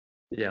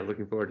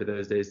looking forward to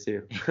those days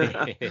too.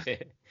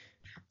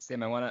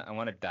 Sam, I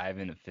wanna dive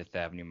into Fifth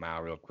Avenue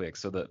Mile real quick.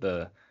 So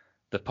the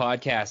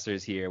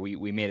podcasters here,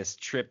 we made a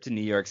trip to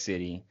New York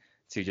City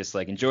to just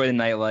like enjoy the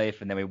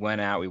nightlife, and then we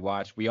went out,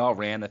 we all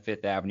ran the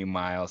Fifth Avenue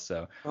Mile.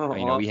 So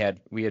you know, we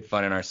had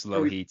fun in our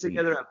slow heats.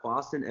 Together at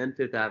Boston and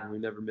Fifth Avenue, we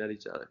never met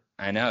each other.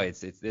 I know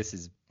this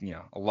is, you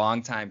know, a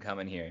long time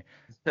coming here,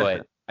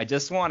 but I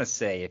just want to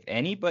say, if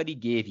anybody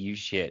gave you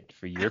shit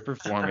for your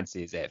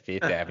performances at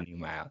Fifth Avenue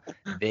Mile,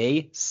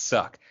 they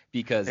suck,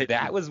 because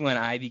that was when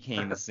I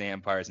became a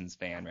Sam Parsons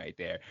fan right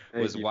there.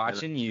 Was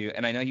watching you,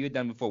 and I know you had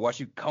done before, watch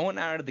you going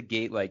out of the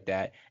gate like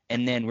that,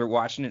 and then we're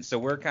watching it. So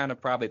we're kind of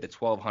probably at the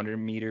 1200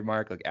 meter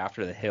mark, like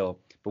after the hill,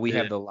 but we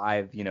have the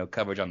live, you know,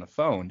 coverage on the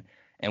phone.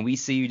 And we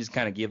see you just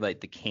kind of give like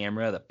the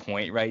camera the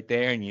point right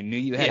there, and you knew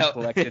you had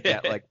collected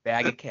that like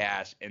bag of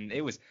cash, and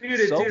it was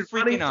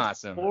freaking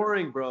awesome.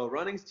 Boring, bro.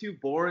 Running's too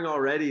boring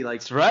already.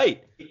 Like, that's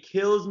right. It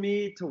kills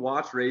me to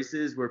watch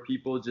races where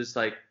people just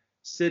like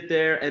sit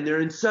there and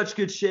they're in such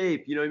good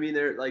shape. You know what I mean?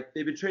 They're like,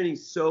 they've been training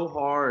so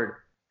hard,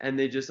 and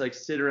they just like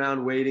sit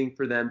around waiting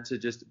for them to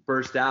just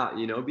burst out,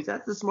 you know, because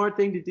that's the smart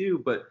thing to do.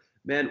 But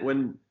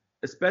man,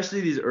 especially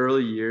these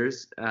early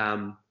years,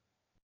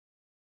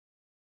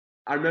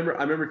 I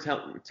remember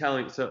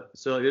telling so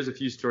there's a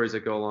few stories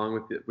that go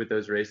along with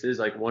those races.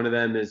 Like one of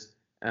them is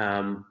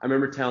I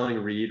remember telling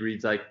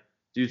Reed's like,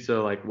 dude,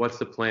 so like what's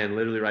the plan?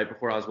 Literally right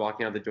before I was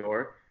walking out the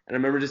door. And I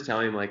remember just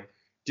telling him like,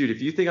 dude, if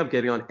you think I'm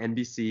getting on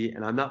NBC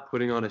and I'm not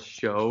putting on a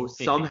show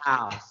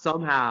somehow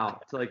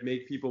to like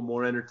make people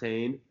more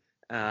entertained,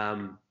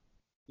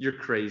 you're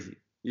crazy,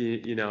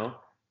 you know?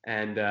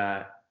 And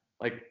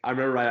like I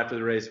remember right after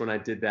the race when I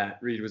did that,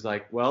 Reed was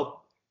like,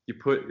 well,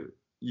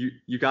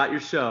 you got your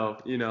show,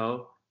 you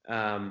know.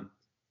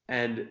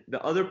 And the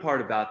other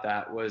part about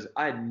that was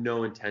I had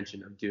no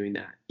intention of doing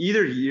that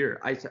either year.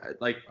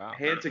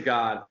 Hand to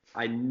God,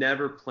 I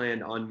never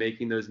planned on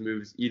making those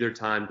moves either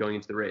time going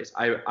into the race.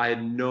 I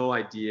had no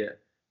idea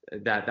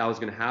that was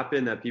going to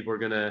happen, that people were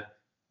going to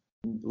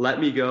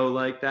let me go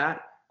like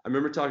that. I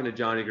remember talking to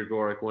Johnny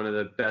Gregorek, one of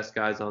the best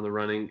guys on the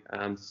running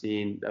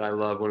scene that I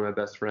love, one of my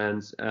best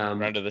friends.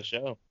 Friend of the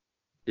show.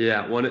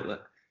 Yeah,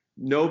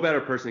 no better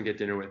person to get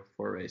dinner with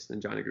before a race than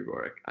Johnny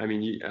Gregorek. I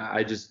mean,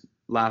 I just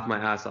laughed my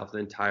ass off the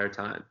entire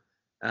time.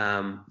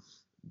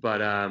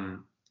 But I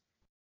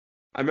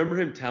remember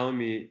him telling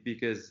me,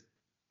 because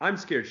I'm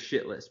scared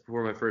shitless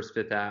before my first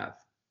Fifth Ave.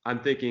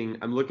 I'm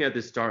looking at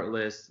the start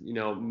list,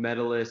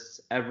 medalists,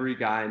 every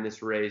guy in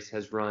this race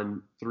has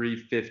run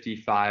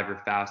 3:55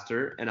 or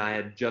faster, and I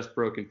had just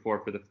broken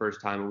 4 for the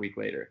first time a week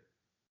later.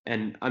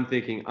 And I'm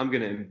thinking, I'm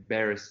going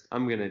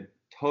to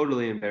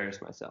totally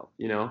embarrass myself,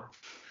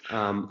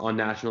 on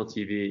national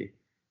TV.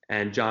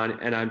 And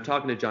I'm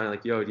talking to Johnny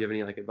like, yo, do you have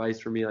any like advice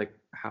for me? Like,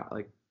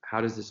 how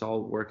does this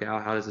all work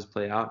out? How does this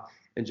play out?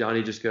 And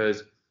Johnny just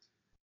goes,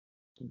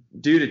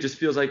 dude, it just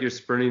feels like you're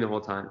sprinting the whole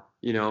time,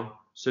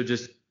 So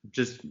just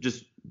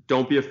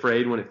don't be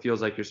afraid when it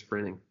feels like you're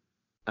sprinting.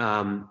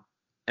 And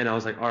I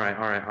was like, all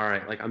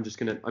right. Like, I'm just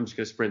gonna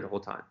sprint the whole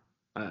time.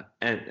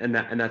 And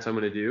that's what I'm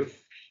gonna do.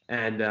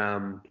 And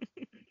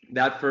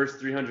that first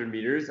 300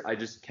 meters, I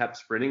just kept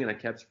sprinting and I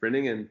kept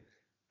sprinting. And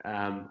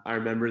I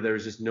remember there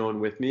was just no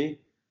one with me.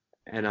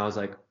 And I was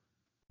like,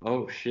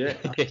 oh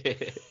shit,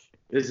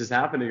 this is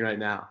happening right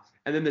now.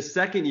 And then the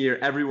second year,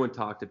 everyone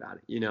talked about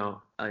it.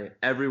 Like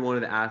every one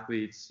of the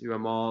athletes who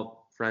I'm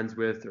all friends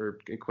with or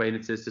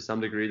acquaintances to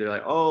some degree, they're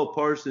like, oh,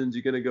 Parsons,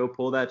 you gonna go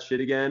pull that shit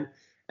again?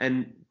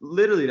 And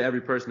literally to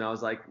every person, I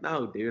was like,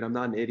 no, dude, I'm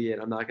not an idiot.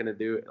 I'm not gonna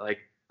do it. Like,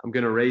 I'm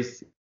gonna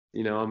race.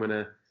 I'm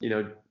gonna,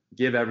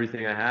 give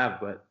everything I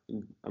have, but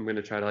I'm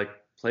gonna try to like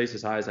place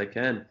as high as I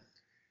can.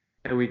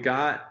 And we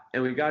got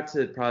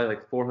to probably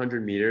like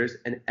 400 meters,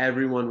 and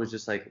everyone was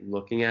just like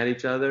looking at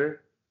each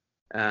other.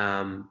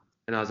 And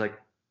I was like,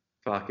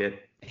 fuck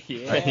it.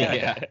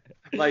 Yeah.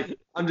 Like,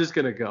 I'm just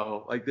gonna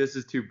go. Like, this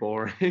is too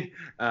boring.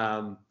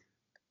 And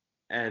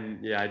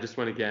yeah, I just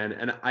went again.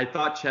 And I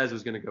thought Ches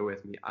was gonna go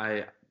with me.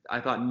 I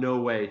thought no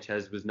way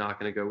Ches was not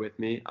gonna go with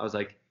me. I was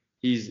like,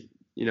 he's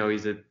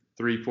a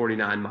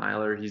 3:49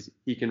 miler.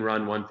 He can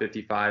run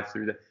 1:55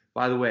 through the.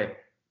 By the way,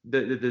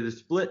 the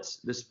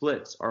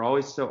splits are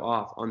always so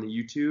off on the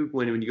YouTube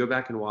when you go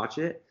back and watch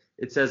it.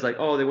 It says like,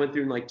 oh, they went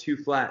through in like 2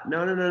 flat.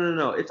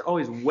 No. It's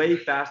always way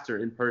faster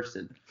in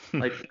person.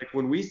 Like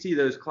when we see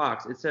those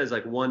clocks, it says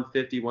like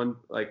 1:50,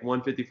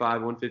 1:55,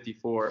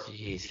 1:54.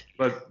 Jeez.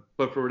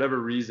 But for whatever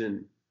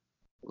reason,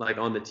 like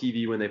on the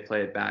TV when they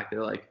play it back,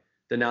 they're like,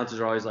 the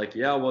announcers are always like,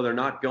 yeah, well, they're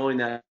not going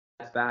that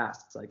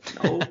fast. It's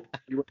like, no,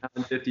 you went out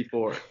in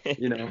 54,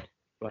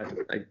 But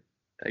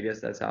I guess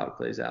that's how it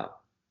plays out.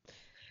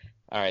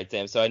 All right,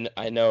 Sam. So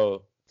I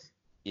know,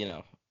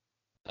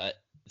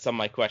 some of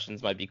my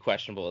questions might be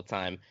questionable at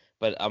time,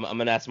 but I'm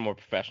gonna ask a more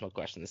professional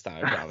question this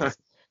time, I promise.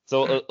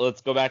 So let's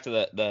go back to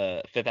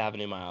the Fifth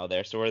Avenue Mile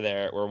there. So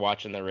we're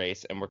watching the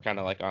race, and we're kind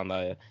of like on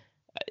the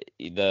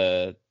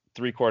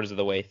 3/4 of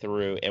the way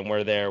through, and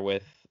we're there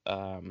with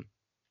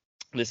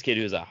this kid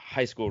who's a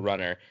high school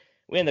runner.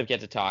 We end up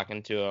getting to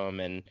talking to him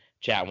and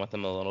chatting with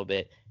him a little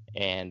bit,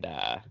 and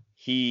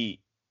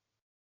he,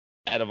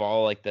 out of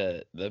all like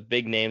the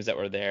big names that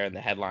were there and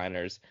the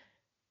headliners,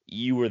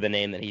 you were the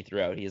name that he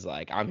threw out. He's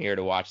like, I'm here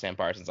to watch Sam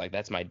Parsons. Like,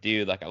 that's my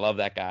dude. Like, I love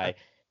that guy.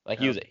 Like,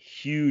 he was a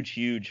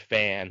huge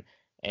fan,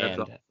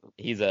 and awesome.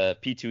 He's a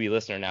P2E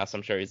listener now, so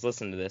I'm sure he's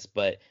listening to this.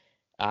 But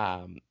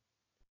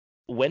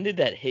when did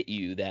that hit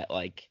you that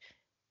like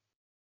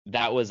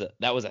that was a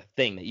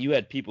thing, that you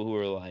had people who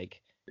were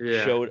like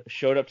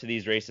showed up to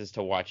these races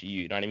to watch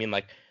you? You know what I mean?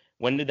 Like,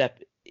 when did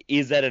that?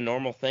 Is that a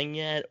normal thing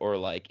yet, or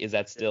like is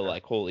that still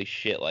like, holy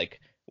shit, like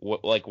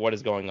what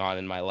is going on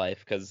in my life?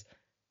 Because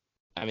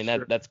I mean,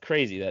 that's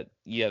crazy that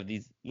you have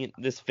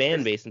this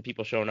fan base and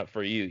people showing up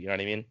for you. You know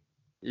what I mean?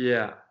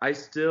 Yeah, I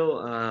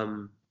still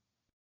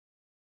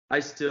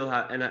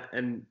have,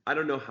 and I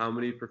don't know how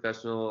many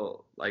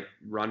professional like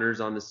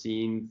runners on the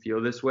scene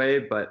feel this way,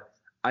 but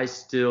I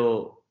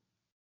still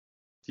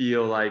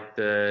feel like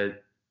the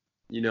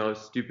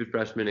stupid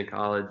freshman in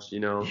college,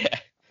 that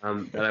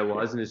I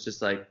was, and it's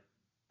just like,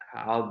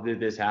 how did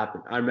this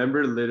happen? I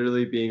remember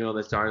literally being on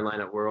the starting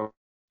line at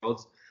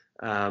Worlds,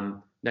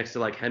 next to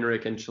like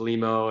Henrik and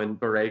Chalimo and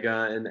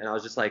Barrega, and I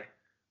was just like,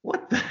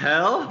 what the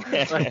hell?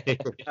 Like,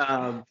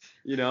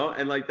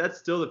 and like that's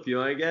still the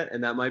feeling I get,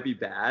 and that might be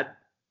bad.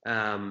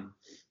 And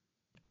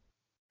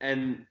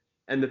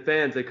the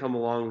fans, they come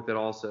along with it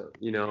also,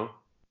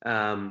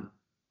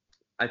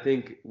 I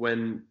think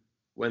when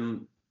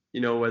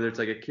whether it's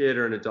like a kid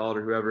or an adult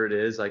or whoever it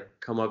is, like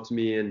come up to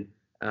me and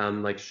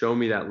like show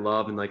me that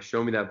love and like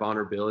show me that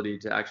vulnerability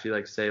to actually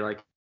like say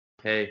like,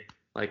 hey,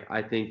 like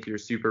I think you're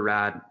super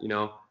rad,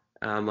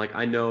 like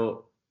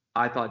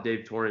I thought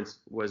Dave Torrance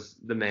was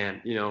the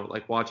man,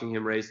 like watching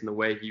him race and the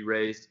way he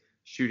raced,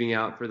 shooting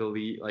out for the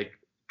lead, like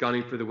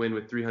gunning for the win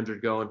with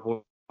 300 go and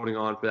holding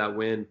on for that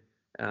win.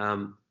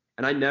 And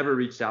I never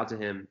reached out to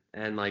him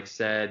and like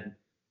said,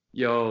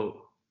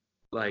 yo,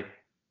 like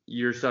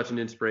you're such an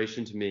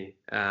inspiration to me.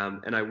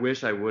 And I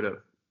wish I would have.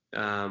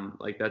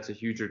 Like that's a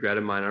huge regret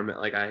of mine.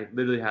 I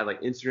literally had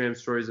like Instagram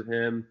stories of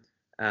him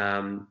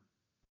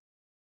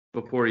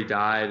before he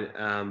died,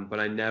 but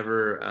I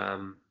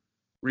never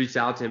reached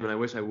out to him, and I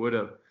wish I would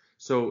have.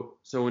 So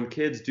when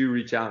kids do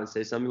reach out and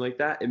say something like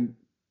that, and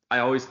I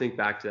always think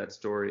back to that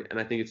story, and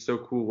I think it's so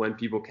cool when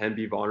people can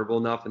be vulnerable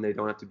enough and they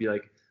don't have to be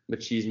like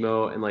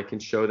machismo and like can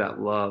show that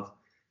love.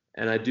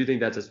 And I do think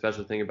that's a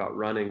special thing about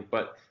running.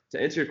 But to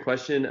answer your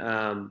question,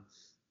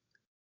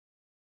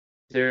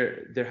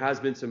 there has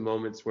been some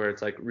moments where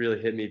it's like really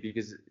hit me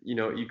because, you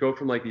know, you go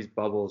from like these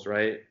bubbles,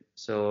 right?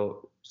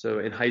 So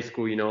in high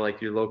school, you know, like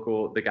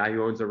the guy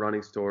who owns a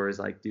running store is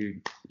like,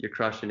 dude, you're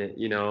crushing it,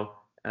 you know.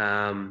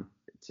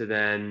 To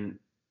then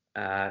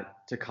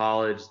to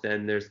college,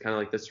 then there's kind of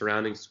like the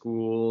surrounding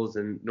schools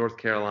and North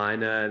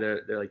Carolina.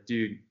 They're like,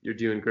 dude, you're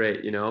doing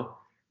great, you know.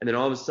 And then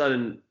all of a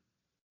sudden,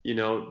 you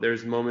know,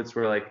 there's moments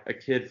where like a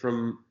kid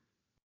from,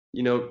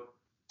 you know,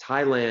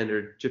 Thailand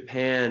or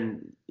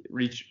Japan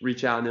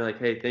reach out and they're like,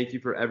 hey, thank you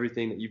for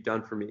everything that you've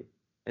done for me.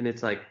 And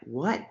it's like,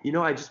 what? You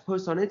know, I just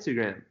post on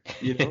Instagram,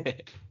 you know?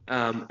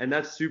 And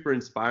that's super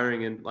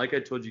inspiring. And like I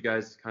told you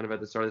guys kind of at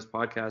the start of this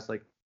podcast,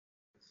 like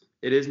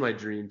it is my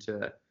dream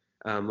to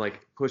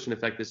like push and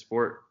affect this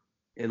sport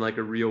in like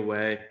a real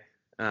way.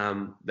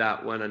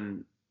 That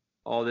when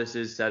all this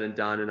is said and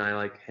done and I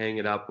like hang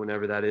it up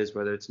whenever that is,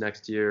 whether it's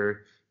next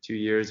year, 2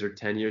 years or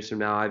 10 years from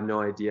now, I have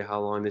no idea how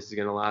long this is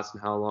going to last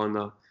and how long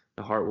the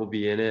heart will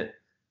be in it.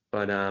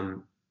 But I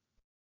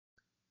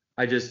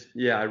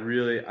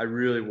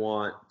really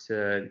want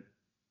to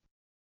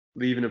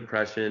leave an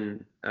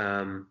impression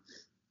and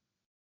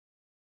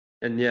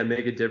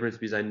make a difference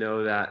because I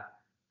know that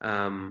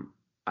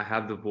I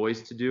have the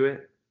voice to do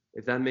it,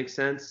 if that makes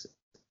sense.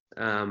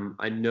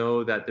 I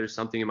know that there's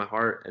something in my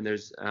heart and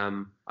there's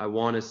I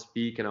want to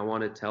speak and I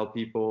want to tell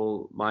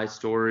people my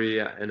story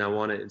and I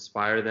want to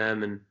inspire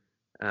them. And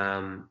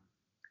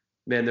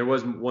man, there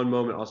was one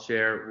moment I'll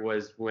share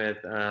was with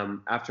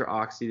after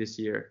Oxy this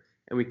year,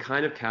 and we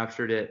kind of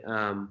captured it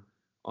on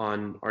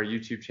our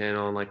YouTube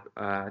channel, and like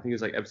I think it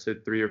was like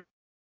episode 3 or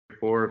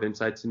 4 of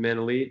Insights in Man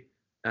Elite.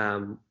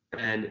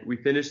 And we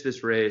finished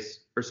this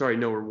race,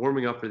 we're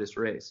warming up for this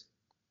race.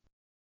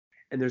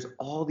 And there's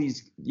all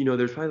these, you know,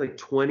 there's probably like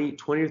 20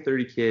 or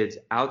 30 kids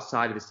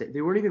outside of the stadium.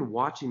 They weren't even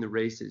watching the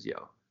races,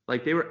 yo.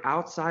 Like they were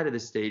outside of the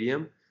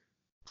stadium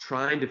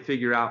trying to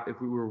figure out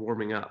if we were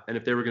warming up and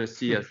if they were going to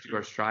see us do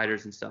our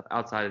striders and stuff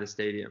outside of the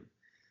stadium.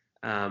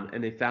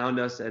 And they found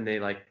us and they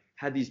like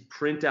had these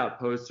printout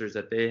posters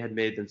that they had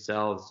made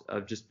themselves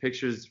of just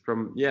pictures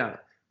from,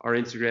 our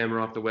Instagram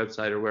or off the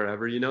website or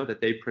wherever, you know, that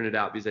they printed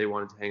out because they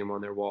wanted to hang them on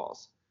their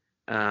walls.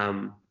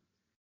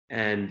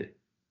 And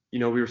you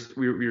know, we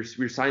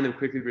were signing them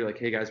quickly. We were like,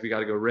 hey guys, we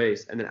got to go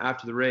race. And then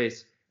after the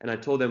race, and I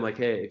told them like,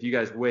 hey, if you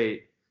guys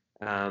wait,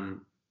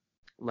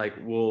 like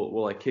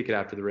we'll like kick it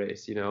after the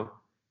race, you know.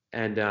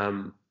 And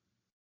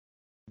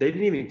they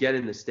didn't even get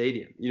in the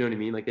stadium. You know what I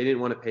mean? Like they didn't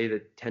want to pay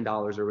the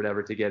 $10 or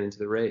whatever to get into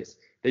the race.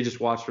 They just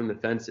watched from the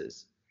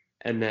fences.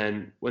 And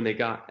then and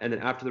then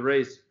after the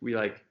race, we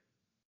like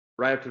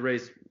right after the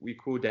race, we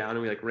cooled down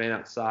and we like ran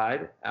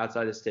outside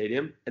the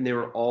stadium, and they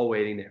were all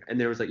waiting there. And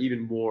there was like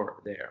even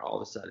more there all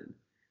of a sudden.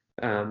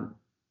 And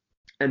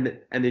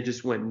they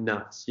just went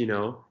nuts, you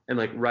know, and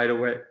like right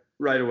away,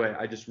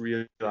 I just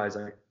realized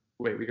like,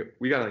 wait,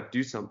 we gotta like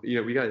do something, you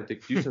know, we gotta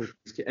like, do something.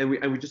 And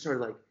we just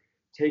started like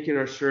taking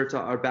our shirts,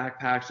 our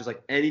backpacks, just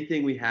like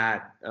anything we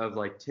had of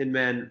like Tin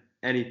Men,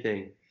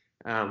 anything.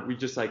 We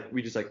just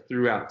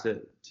threw out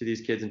to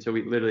these kids until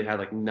we literally had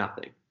like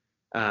nothing.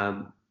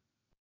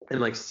 And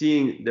like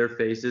seeing their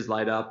faces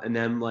light up and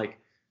them like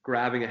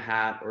grabbing a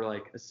hat or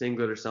like a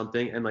singlet or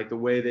something, and like the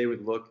way they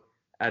would look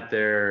at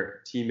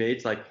their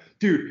teammates like,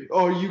 dude,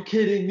 are you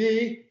kidding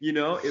me? You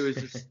know, it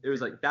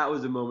was like, that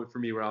was a moment for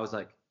me where I was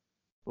like,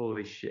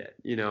 holy shit,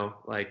 you know,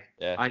 like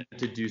I need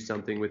to do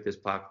something with this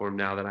platform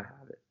now that I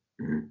have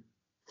it.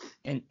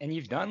 And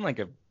you've done like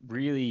a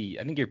really,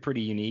 I think you're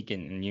pretty unique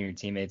in your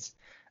teammates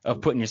of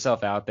putting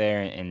yourself out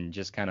there and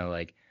just kind of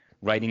like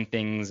writing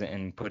things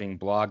and putting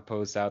blog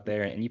posts out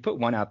there. And you put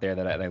one out there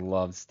that I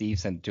loved. Steve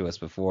sent it to us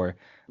before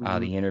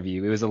the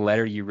interview. It was a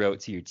letter you wrote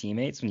to your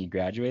teammates when you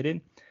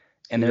graduated.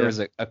 And there was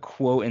a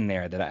quote in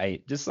there that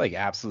I just like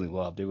absolutely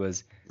loved. It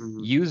was,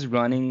 use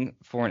running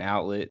for an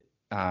outlet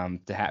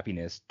to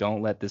happiness.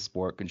 Don't let this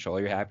sport control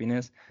your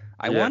happiness.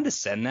 I wanted to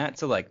send that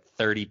to like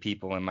 30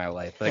 people in my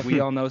life. Like we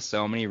all know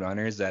so many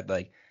runners that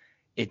like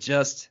it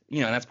just,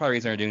 you know, and that's part of the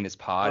reason we're doing this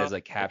pod is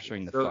like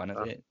capturing the fun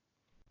of it.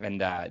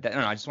 And I don't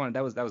know, I just wanted,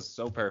 that was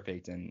so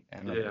perfect. And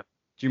do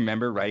you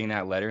remember writing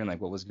that letter and like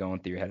what was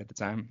going through your head at the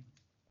time?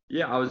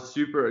 Yeah, I was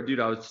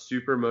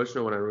super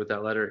emotional when I wrote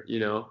that letter, you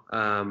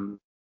know.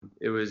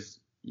 It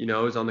was, you know,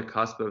 it was on the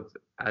cusp of,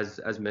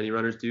 as many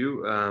runners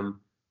do,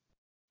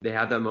 they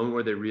have that moment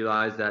where they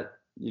realize that,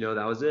 you know,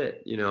 that was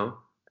it, you know,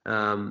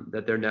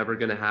 that they're never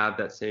going to have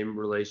that same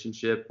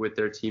relationship with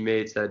their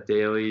teammates, that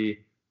daily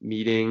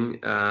meeting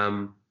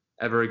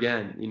ever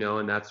again, you know.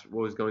 And that's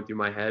what was going through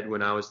my head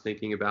when I was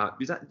thinking about,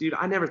 because dude,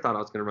 I never thought I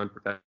was going to run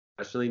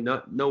professionally.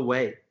 No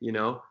way, you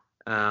know.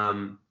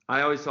 I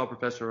always saw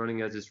professional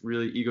running as this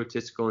really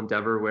egotistical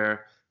endeavor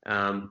where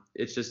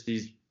it's just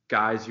these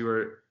guys who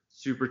are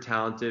super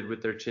talented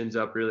with their chins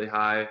up really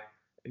high,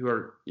 who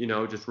are, you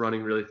know, just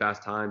running really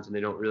fast times, and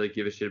they don't really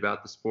give a shit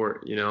about the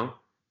sport, you know.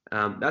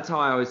 That's how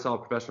I always saw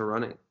professional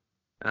running.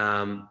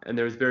 And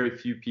there was very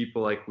few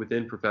people like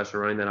within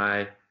professional running that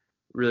I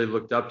really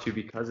looked up to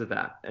because of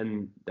that.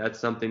 And that's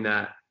something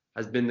that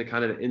has been the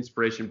kind of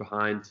inspiration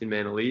behind Tin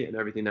Man Elite and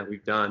everything that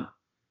we've done.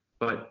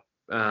 But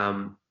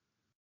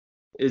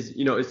is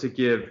to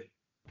give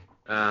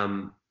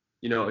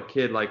a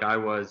kid like I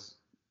was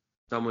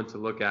someone to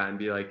look at and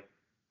be like,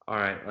 all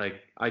right,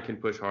 like I can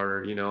push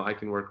harder, I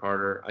can work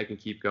harder, I can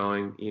keep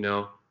going,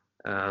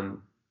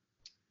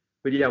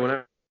 but yeah, when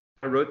I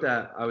wrote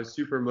that, I was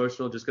super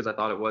emotional just because I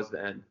thought it was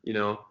the end,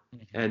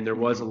 and there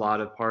was a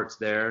lot of parts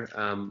there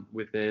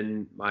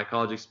within my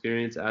college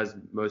experience, as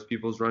most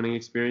people's running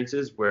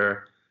experiences,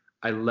 where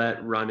I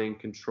let running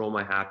control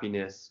my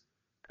happiness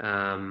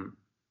to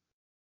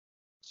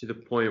the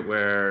point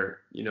where,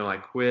 I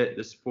quit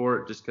the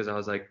sport just because I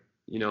was like,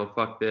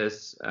 fuck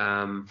this.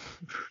 I'm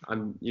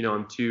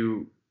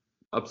too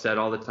upset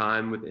all the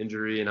time with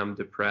injury and I'm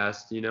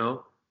depressed, and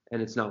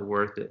it's not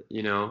worth it,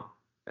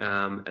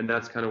 and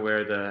that's kind of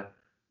where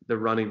the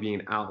running being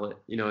an outlet,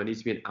 it needs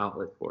to be an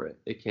outlet for it.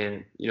 It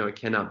can't, it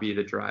cannot be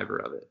the driver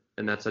of it.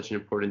 And that's such an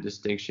important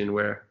distinction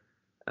where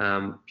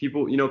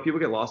people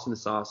get lost in the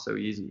sauce so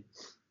easy.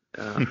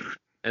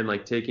 And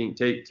like taking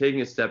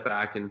a step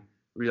back and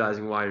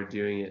realizing why you're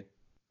doing it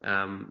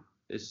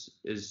is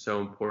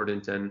so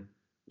important. And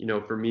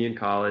for me in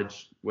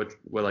college, what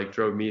like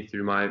drove me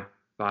through my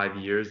 5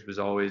 years was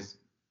always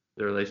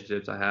the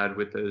relationships I had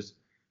with those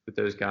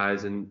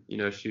guys, and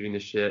shooting the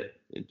shit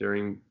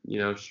during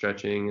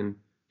stretching and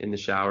in the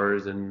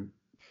showers and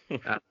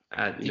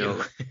at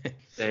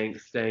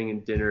staying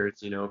in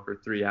dinners for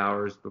 3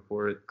 hours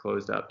before it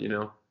closed up.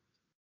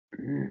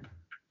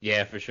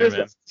 Yeah, for sure,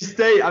 man.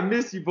 Stay. I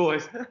miss you,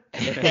 boys.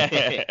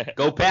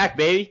 Go Pack,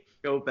 baby.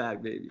 Go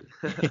back, baby.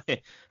 No,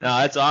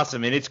 that's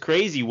awesome. And it's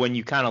crazy when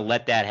you kind of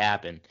let that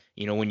happen.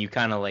 When you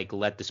kind of like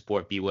let the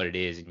sport be what it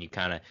is, and you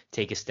kind of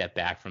take a step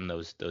back from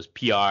those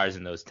PRs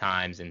and those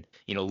times, and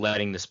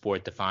letting the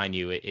sport define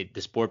you.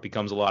 The sport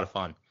becomes a lot of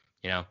fun.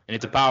 And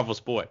it's a powerful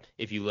sport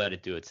if you let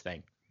it do its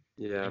thing.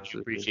 Yeah, absolutely.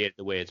 You appreciate it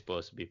the way it's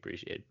supposed to be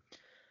appreciated.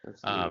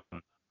 Absolutely.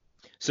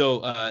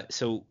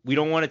 So we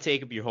don't want to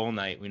take up your whole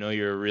night. We know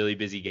you're a really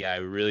busy guy.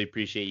 We really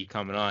appreciate you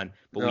coming on.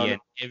 But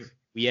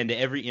we end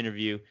every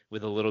interview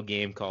with a little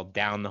game called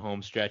Down the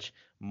Home Stretch.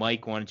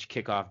 Mike, why don't you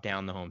kick off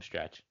Down the Home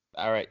Stretch?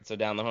 All right, so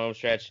down the home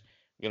stretch,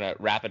 we're gonna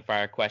rapid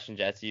fire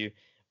questions at you.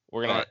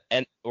 We're gonna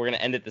end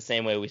it the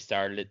same way we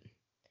started it,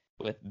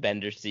 with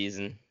Bender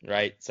season,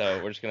 right?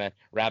 So we're just gonna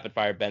rapid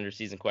fire Bender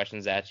season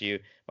questions at you.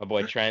 My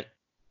boy Trent,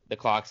 the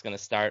clock's gonna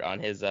start on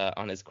his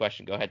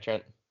question. Go ahead,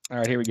 Trent. All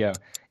right, here we go.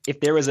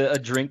 If there was a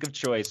drink of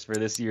choice for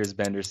this year's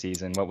Bender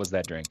season, what was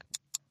that drink?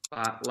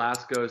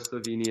 Lasco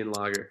Slovenian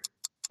lager.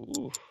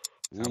 Ooh.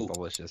 Sounds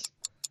delicious.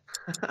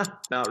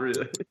 Not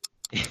really.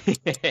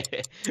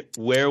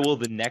 Where will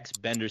the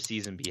next Bender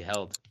season be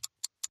held?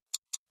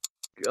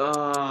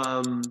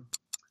 I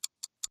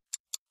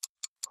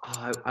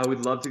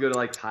would love to go to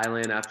like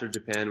Thailand after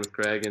Japan with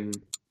Craig and a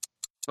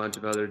bunch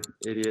of other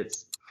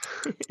idiots.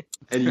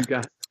 And you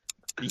guys.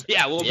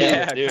 Yeah, we'll be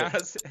there.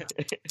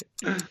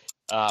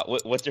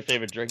 What's your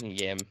favorite drinking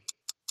game?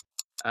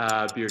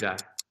 Beer Die.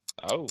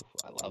 Oh,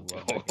 I love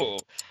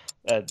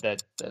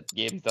that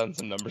game's done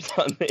some numbers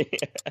on me.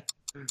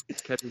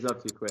 Catches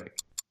up too quick.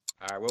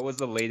 All right, what was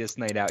the latest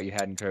night out you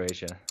had in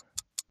Croatia?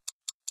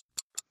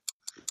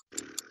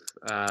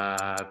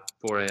 4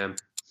 a.m.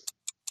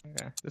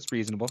 Yeah, that's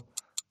reasonable.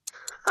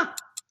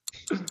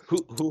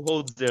 Who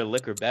holds their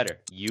liquor better,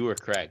 you or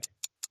Craig?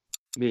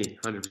 Me,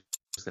 100%.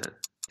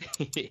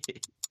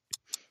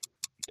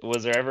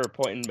 Was there ever a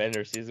point in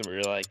Bender season where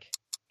you're like,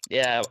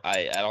 yeah,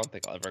 I don't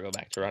think I'll ever go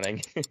back to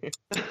running?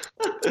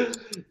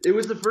 It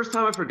was the first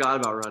time I forgot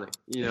about running,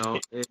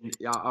 and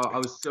I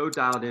was so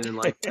dialed in, and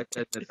like I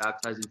said in the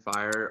Baptizing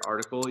Fire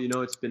article,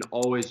 it's been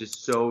always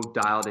just so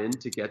dialed in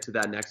to get to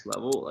that next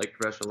level, like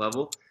professional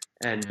level.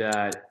 And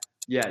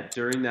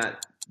during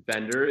that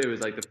Bender, it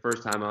was like the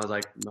first time I was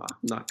like, no, I'm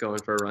not going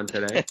for a run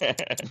today.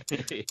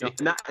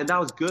 And that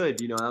was good,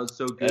 that was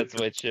so good. That's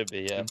what it should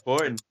be, yeah.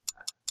 Important.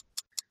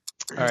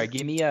 All right,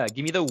 give me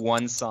the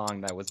one song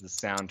that was the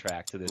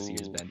soundtrack to this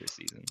year's Bender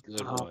season.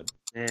 Good one.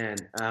 Man,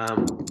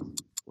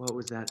 what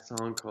was that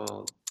song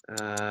called?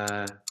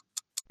 Yeah,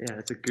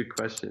 that's a good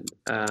question.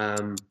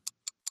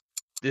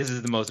 This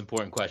is the most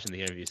important question of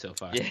the interview so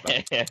far.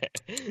 Yeah.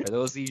 For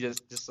those of you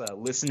just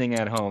listening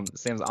at home,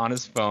 Sam's on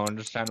his phone,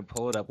 just trying to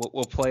pull it up.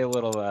 We'll play a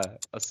little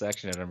a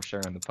section of it, I'm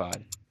sure, on the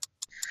pod.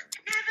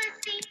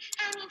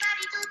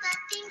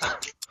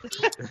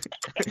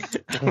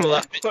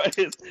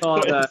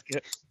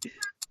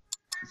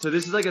 So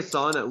this is like a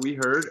song that we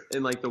heard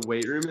in like the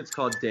weight room. It's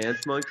called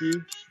Dance Monkey.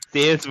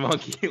 Dance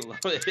Monkey, love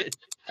it.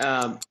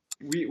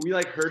 We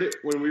like heard it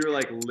when we were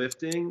like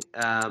lifting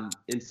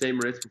in St.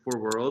 Moritz before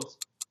Worlds,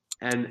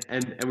 and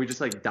we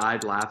just like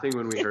died laughing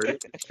when we heard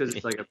it because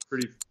it's like a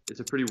pretty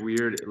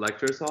weird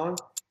electro song.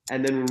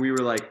 And then when we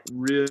were like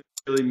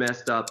really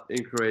messed up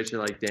in Croatia,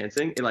 like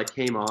dancing, it like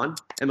came on,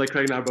 and like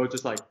Craig and I were both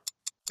just like,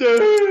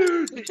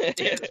 dude.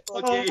 Dance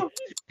Monkey.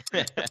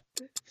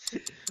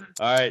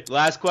 All right,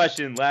 last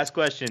question. How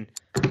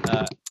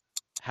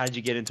did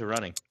you get into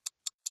running?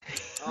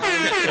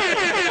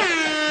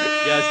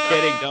 Just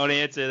kidding. Don't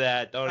answer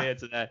that.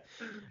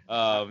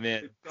 Oh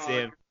man,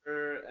 Sam.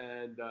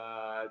 And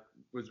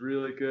was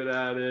really good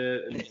at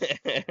it. And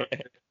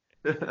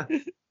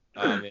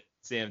Man,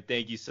 Sam,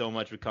 thank you so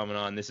much for coming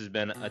on. This has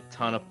been a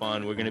ton of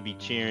fun. We're going to be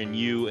cheering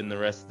you and the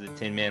rest of the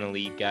Tin Man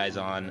Elite guys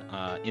on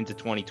into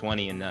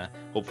 2020 and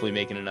hopefully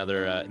making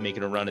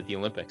a run at the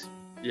Olympics.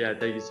 Yeah,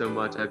 thank you so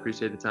much. I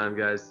appreciate the time,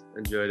 guys.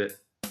 Enjoyed it.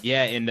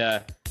 Yeah,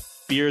 and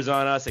beers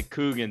on us at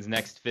Coogan's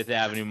next Fifth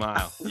Avenue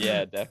Mile.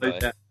 Yeah,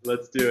 definitely. Yeah,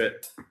 let's do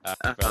it.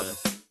 Brother.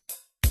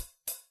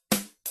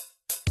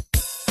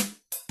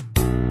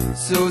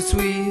 So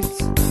sweet,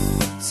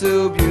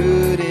 so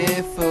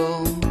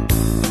beautiful,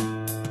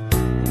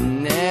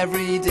 and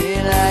every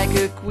day like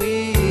a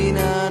queen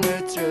on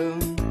her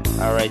throne.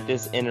 All right,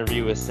 this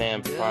interview with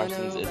Sam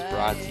Parsons is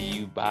brought to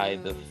you by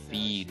The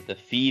Feed. The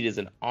Feed is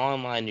an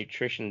online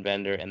nutrition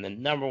vendor and the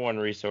 #1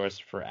 resource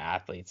for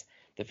athletes.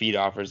 The Feed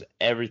offers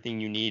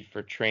everything you need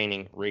for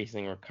training,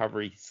 racing,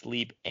 recovery,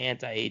 sleep,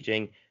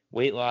 anti-aging,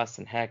 weight loss,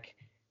 and heck,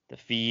 The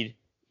Feed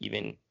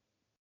even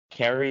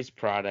carries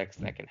products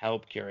that can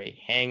help cure a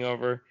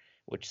hangover,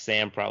 which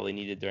Sam probably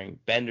needed during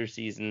bender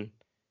season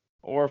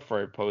or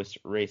for a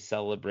post-race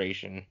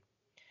celebration.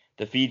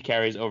 The Feed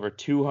carries over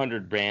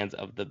 200 brands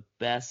of the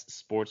best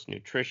sports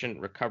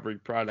nutrition, recovery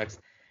products,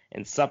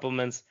 and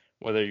supplements,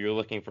 whether you're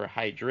looking for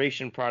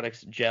hydration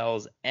products,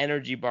 gels,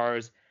 energy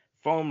bars,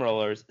 foam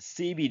rollers,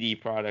 CBD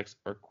products,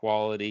 or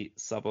quality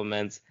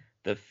supplements.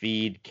 The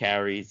Feed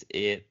carries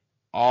it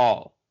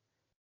all.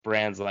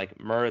 Brands like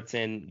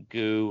Muritin,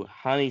 Goo,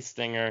 Honey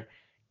Stinger,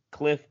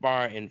 Cliff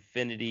Bar,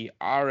 Infinity,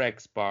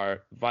 RX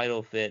Bar,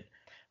 Vital Fit,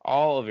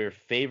 all of your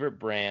favorite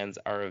brands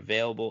are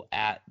available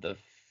at The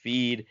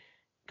Feed.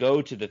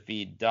 Go to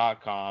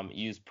thefeed.com,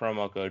 use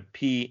promo code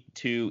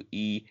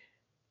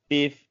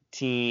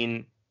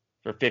P2E15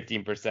 for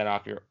 15%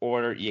 off your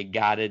order. You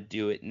gotta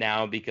do it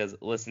now because,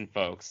 listen,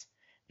 folks,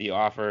 the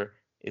offer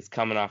is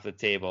coming off the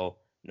table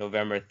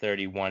November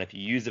 31. If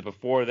you use it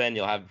before then,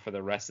 you'll have it for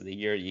the rest of the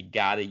year. You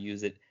gotta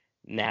use it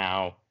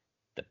now.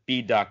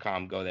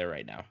 Thefeed.com. Go there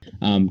right now.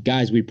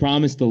 Guys, we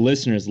promised the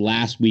listeners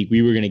last week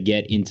we were going to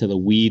get into the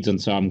weeds on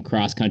some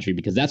cross country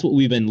because that's what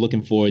we've been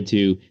looking forward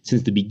to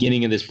since the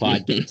beginning of this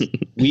podcast.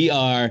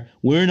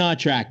 We're not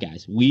track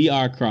guys. We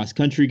are cross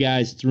country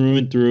guys through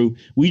and through.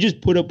 We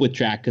just put up with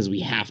track because we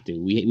have to.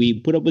 We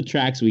put up with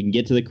track so we can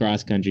get to the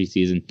cross country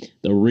season,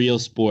 the real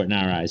sport in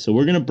our eyes. So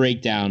we're going to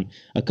break down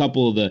a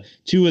couple of the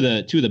two of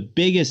the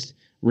biggest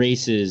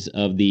races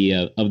of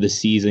the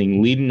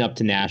season leading up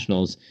to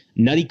nationals.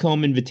 Nutty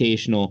Comb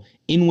Invitational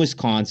in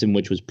Wisconsin,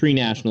 which was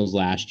pre-nationals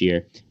last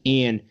year,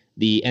 and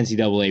the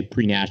NCAA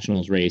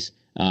pre-nationals race.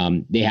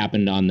 They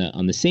happened on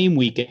the same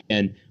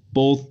weekend.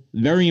 Both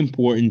very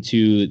important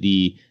to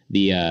the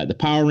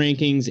power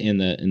rankings and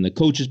the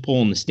coaches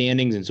poll and the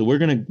standings. And so we're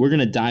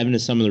gonna dive into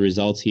some of the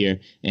results here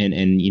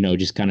and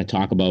just kind of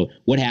talk about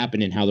what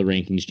happened and how the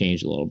rankings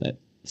changed a little bit.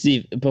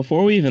 Steve,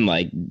 before we even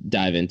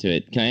dive into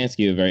it, can I ask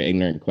you a very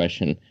ignorant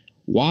question?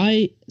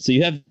 Why? So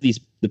you have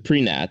the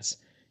pre-nats.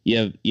 You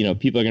have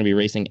people are going to be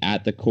racing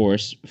at the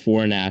course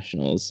for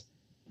nationals.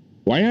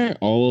 Why aren't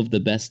all of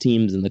the best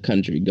teams in the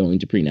country going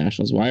to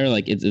pre-nationals? Why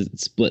are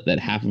it's split that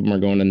half of them are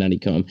going to Nutty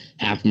Comb,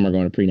 half of them are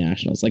going to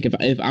pre-nationals?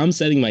 If I'm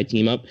setting my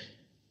team up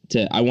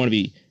I want to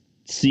be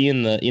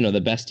seeing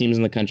the best teams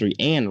in the country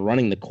and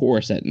running the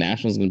course that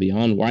nationals is going to be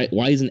on.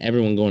 Why isn't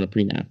everyone going to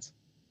pre-nats?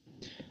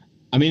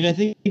 I mean, I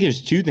think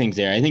there's two things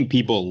there. I think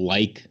people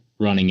like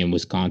running in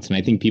Wisconsin.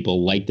 I think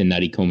people like the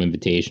Nutty Comb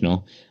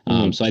Invitational.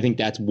 So I think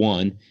that's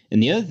one.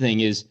 And the other thing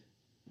is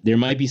there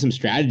might be some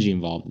strategy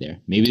involved there.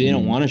 Maybe they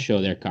don't want to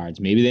show their cards.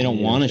 Maybe they don't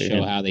want to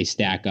show how they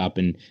stack up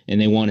and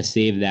they want to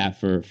save that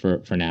for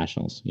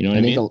nationals. You know what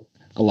I mean? I think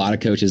a lot of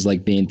coaches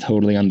like being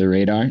totally on the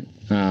radar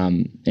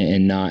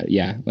and not,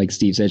 like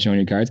Steve said, showing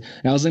your cards.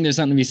 I also think there's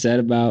something to be said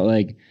about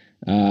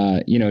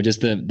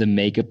just the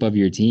makeup of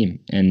your team.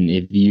 And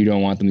if you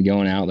don't want them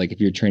going out,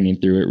 if you're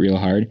training through it real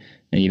hard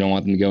and you don't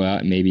want them to go out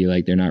and maybe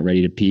they're not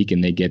ready to peak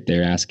and they get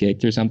their ass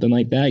kicked or something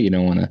like that, you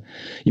don't want to,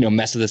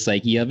 mess with the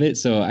psyche of it.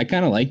 So I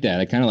kind of like that.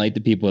 I kind of like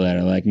the people that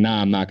are like,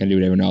 nah, I'm not going to do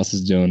what everyone else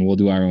is doing. We'll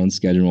do our own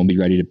schedule. We'll be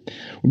able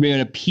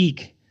to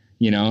peak,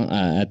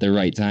 at the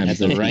right time. At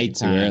the right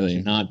time,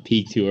 early. Not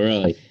peak too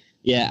early.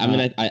 Yeah. I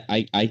mean,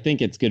 I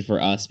think it's good for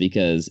us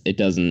because it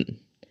doesn't,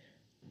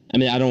 I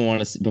mean, I don't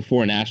want to,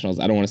 before nationals,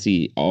 I don't want to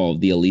see all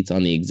of the elites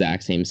on the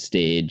exact same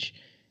stage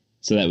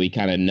so that we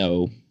kind of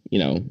know,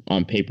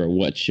 on paper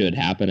what should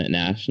happen at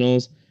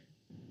nationals.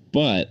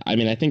 But, I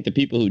mean, I think the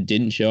people who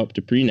didn't show up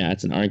to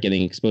pre-nats and aren't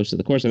getting exposed to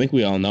the course, I think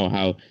we all know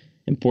how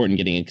important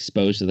getting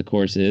exposed to the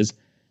course is.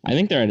 I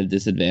think they're at a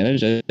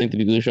disadvantage. I think the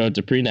people who show up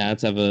to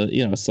pre-nats have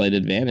a slight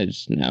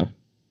advantage now.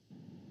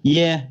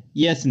 Yeah,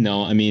 yes,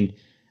 no. I mean,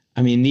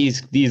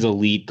 these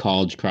elite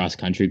college cross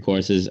country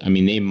courses, I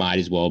mean, they might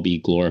as well be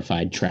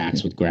glorified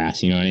tracks with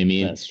grass. You know what I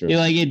mean? That's true.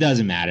 It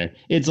doesn't matter.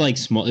 It's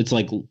small. It's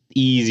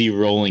easy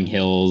rolling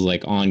hills,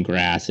 on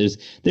grass.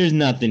 There's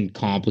nothing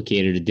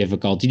complicated or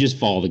difficult. You just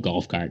follow the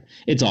golf cart.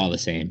 It's all the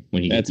same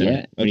when you get to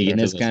it.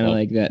 It's kind of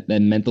like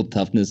that mental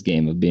toughness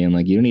game of being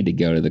you don't need to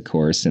go to the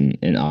course in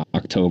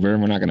October.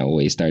 We're not going to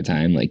waste our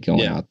time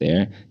going out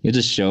there. You'll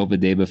just show up a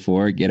day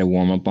before, get a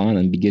warm up on,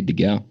 and be good to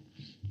go.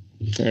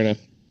 Fair enough.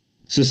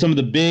 So some of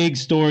the big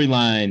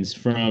storylines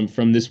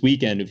from this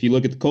weekend. If you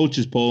look at the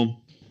coaches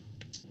poll,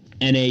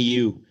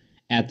 NAU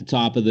at the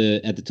top of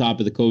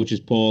the coaches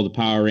poll, the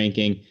power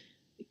ranking.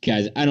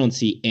 Guys, I don't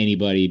see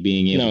anybody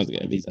being able to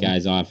get these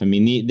guys off. I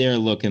mean, they're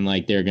looking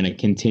like they're going to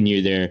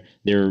continue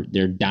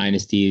their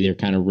dynasty, their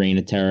kind of reign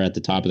of terror at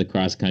the top of the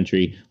cross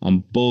country on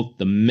both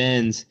the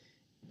men's.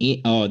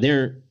 The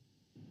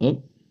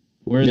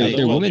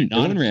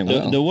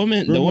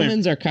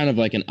women's are kind of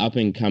like an up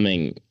and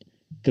coming,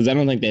 because I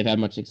don't think they've had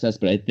much success,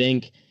 but I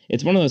think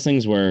it's one of those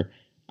things where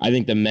I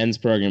think the men's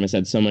program has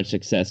had so much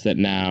success that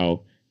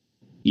now,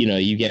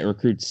 you get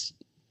recruits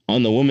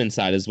on the women's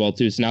side as well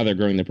too. So now they're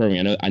growing the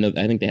program. I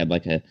think they had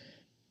like a,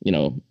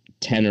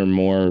 10 or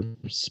more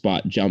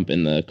spot jump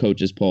in the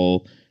coaches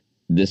poll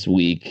this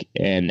week,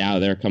 and now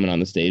they're coming on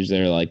the stage.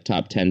 They're like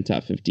top 10,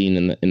 top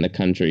 15 in the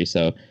country.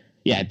 So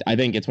yeah, I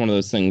think it's one of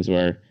those things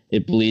where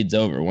it bleeds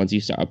over. Once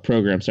a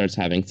program starts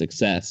having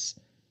success,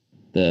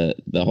 the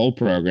whole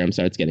program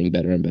starts getting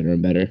better and better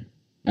and better.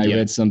 I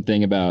read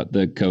something about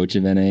the coach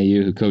of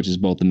NAU who coaches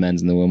both the men's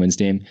and the women's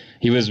team.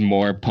 He was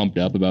more pumped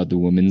up about the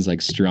women's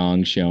like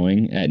strong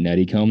showing at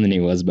Nettycombe than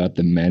he was about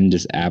the men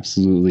just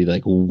absolutely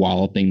like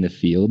walloping the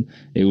field.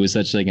 It was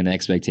such like an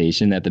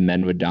expectation that the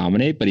men would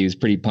dominate, but he was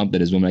pretty pumped that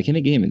his women, I think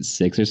they gave him in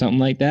 6 or something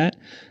like that.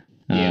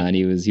 And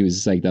he was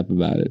psyched up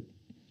about it.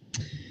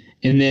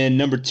 And then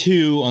number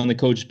 2 on the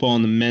coaches poll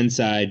on the men's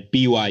side,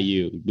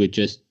 BYU, with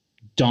just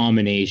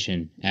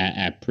domination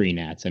at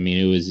pre-nats. I mean,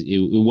 it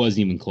wasn't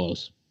even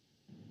close.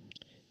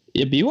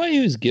 Yeah,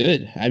 BYU is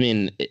good. I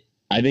mean,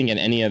 I think in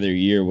any other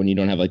year when you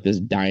don't have like this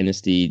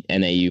dynasty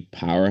NAU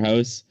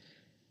powerhouse,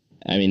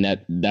 I mean,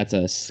 that's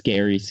a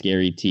scary,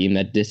 scary team.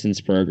 That distance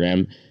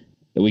program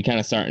that we kind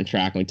of start in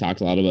track, and we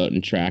talked a lot about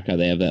in track how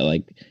they have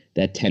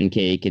that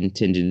 10K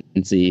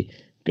contingency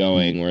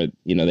going where,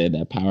 they have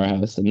that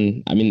powerhouse.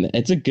 And I mean,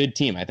 it's a good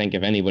team. I think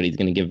if anybody's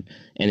going to give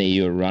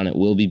NAU a run, it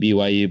will be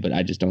BYU, but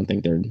I just don't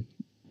think they're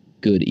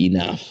good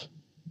enough.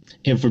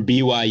 And for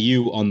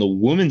BYU on the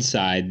women's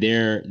side,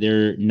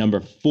 they're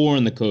number 4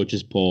 in the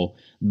coaches poll.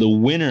 The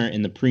winner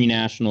in the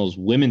pre-nationals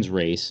women's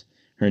race,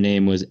 her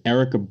name was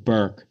Erica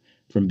Burke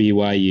from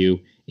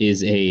BYU,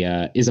 is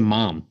a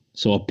mom.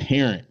 So a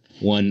parent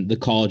won the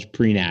college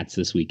pre-nats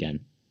this weekend.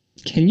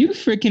 Can you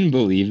freaking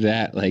believe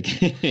that? Like,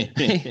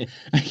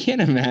 I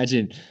can't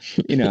imagine,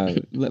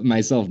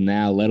 myself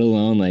now, let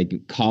alone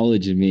like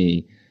college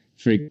me,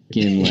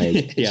 freaking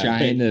like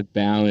trying to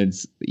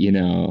balance,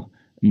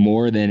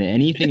 more than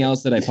anything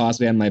else that I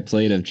possibly had on my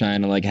plate of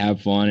trying to like have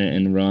fun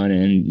and run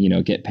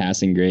and, get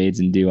passing grades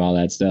and do all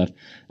that stuff.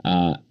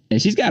 And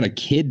she's got a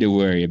kid to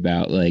worry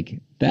about. Like,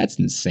 that's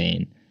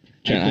insane.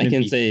 I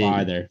can say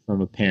farther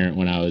from a parent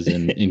when I was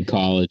in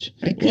college.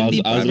 I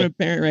was a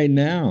parent right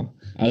now.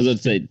 I was going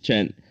to say,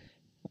 Trent,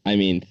 I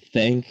mean,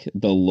 thank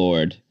the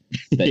Lord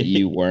that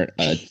you weren't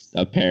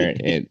a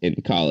parent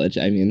in college.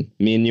 I mean,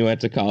 me and you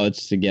went to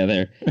college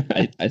together.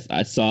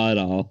 I saw it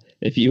all.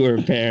 If you were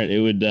a parent, it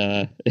would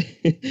that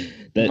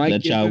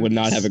child would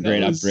not have a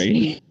great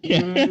upbringing.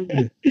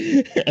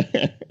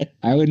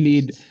 I would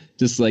need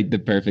just like the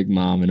perfect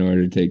mom in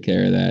order to take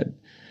care of that.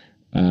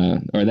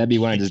 Or that'd be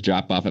when I just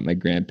drop off at my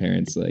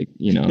grandparents,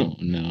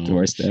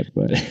 doorstep.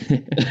 But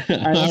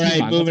all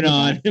right, moving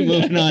on.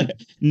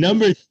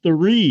 Number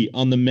 3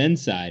 on the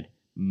men's side,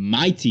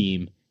 my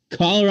team,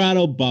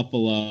 Colorado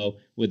Buffalo,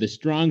 with a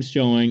strong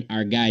showing.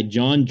 Our guy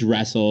John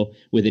Dressel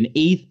with an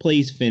 8th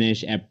place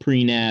finish at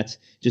pre-nats.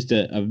 Just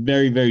a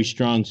very, very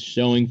strong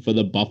showing for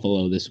the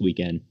Buffalo this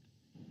weekend.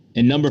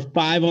 And number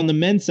 5 on the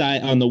men's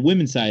side, on the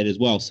women's side as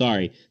well.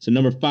 Sorry. So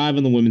number 5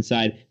 on the women's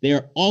side. They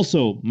are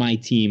also my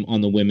team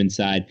on the women's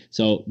side.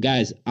 So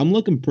guys, I'm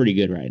looking pretty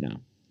good right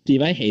now.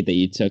 Steve, I hate that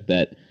you took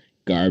that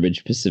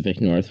garbage Pacific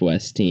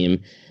Northwest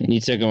team and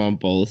you took them on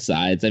both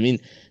sides. I mean,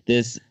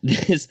 this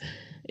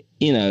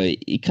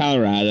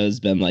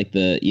Colorado's been like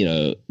the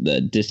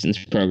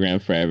distance program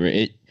forever.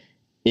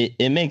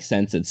 It makes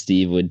sense that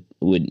Steve would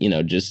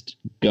just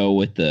go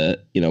with the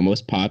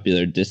most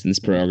popular distance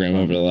program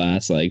over the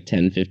last like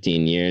 10,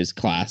 15 years.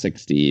 Classic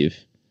Steve.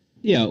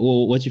 Yeah.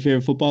 Well, what's your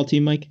favorite football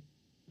team, Mike?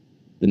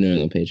 The New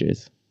England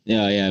Patriots.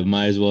 Yeah.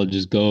 Might as well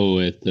just go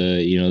with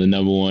the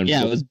number 1.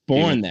 Yeah, I was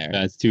born there.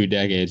 That's 2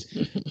 decades.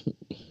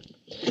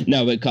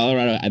 No, but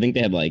Colorado, I think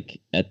they had like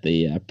at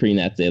the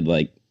pre-nats they had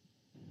like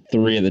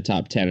 3 of the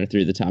top 10 or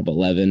 3 of the top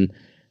 11.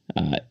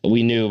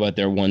 We knew about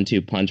their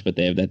 1-2 punch, but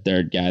they have that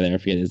third guy there. I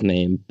forget his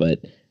name, but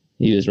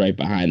he was right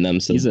behind them.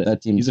 So he's a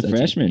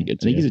freshman. I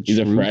think he's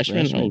a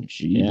freshman. Oh,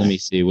 geez. Yeah. Let me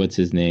see. What's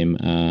his name?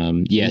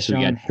 So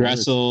we got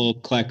Dressel,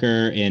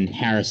 Klecker, and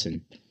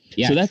Harrison.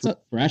 Yeah, so that's a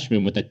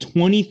freshman with a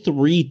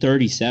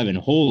 23-37.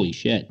 Holy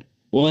shit.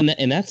 Well,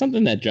 and that's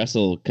something that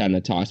Dressel kind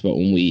of talks about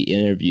when we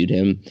interviewed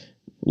him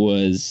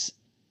was,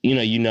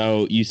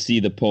 you see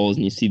the polls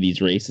and you see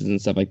these races and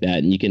stuff like that,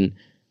 and you can,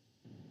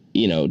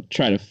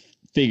 try to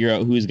figure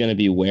out who's going to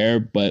be where,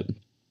 but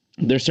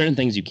there's certain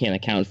things you can't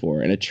account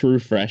for. And a true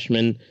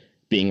freshman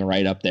being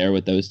right up there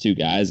with those 2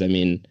 guys, I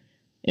mean,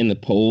 in the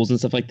polls and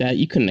stuff like that,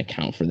 you couldn't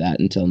account for that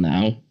until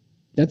now.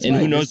 And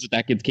who knows what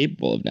that kid's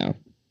capable of now.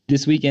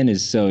 this weekend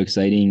is so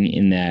exciting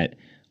in that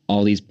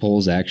all these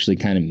polls actually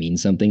kind of mean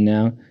something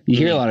now. You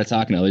hear a lot of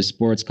talk in other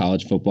sports.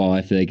 College football,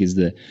 I feel like, is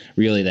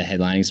really the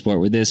headlining sport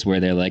with this,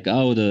 where they're like,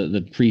 oh,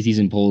 the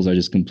preseason polls are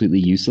just completely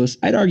useless.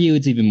 I'd argue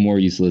it's even more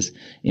useless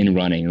in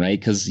running, right?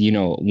 Because,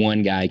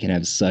 one guy can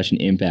have such an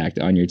impact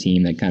on your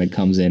team that kind of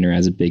comes in or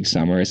has a big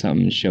summer or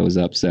something and shows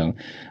up. So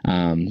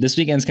this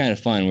weekend's kind of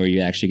fun, where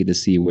you actually get to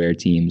see where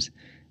teams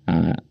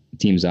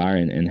are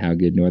and how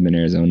good Northern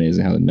Arizona is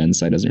and how the men's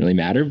side doesn't really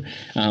matter.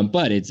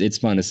 But it's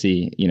fun to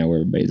see,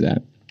 where everybody's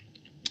at.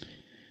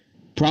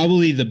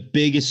 Probably the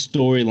biggest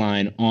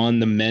storyline on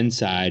the men's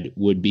side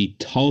would be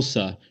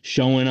Tulsa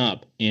showing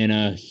up in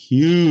a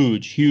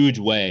huge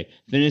way,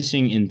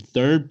 finishing in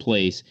third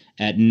place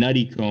at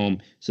Nuttycombe.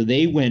 So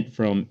they went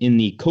from, in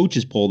the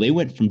coaches poll, they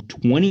went from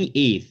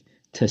 28th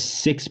to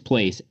 6th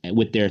place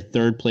with their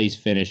third place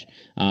finish.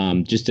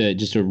 Just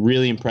a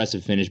really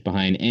impressive finish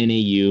behind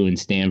NAU and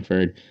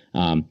Stanford.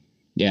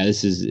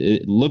 This is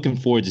looking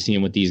forward to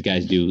seeing what these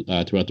guys do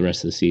throughout the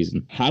rest of the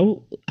season.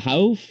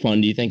 How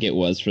fun do you think it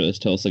was for those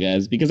Tulsa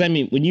guys? Because, I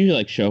mean, when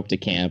you show up to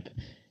camp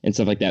and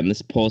stuff like that, and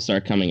this poll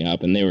started coming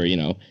up, and they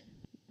were,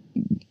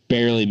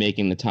 barely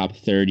making the top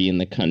 30 in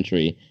the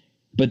country,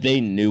 but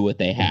they knew what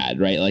they had,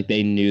 right? Like,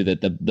 they knew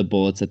that the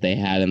bullets that they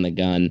had in the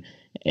gun.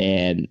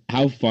 And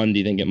how fun do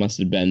you think it must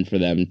have been for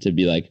them to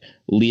be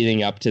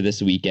leading up to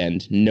this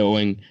weekend,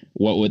 knowing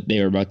what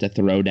they were about to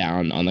throw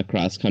down on the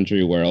cross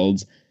country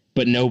worlds,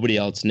 but nobody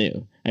else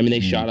knew? I mean, they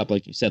shot up,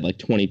 like you said,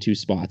 22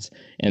 spots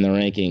in the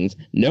rankings.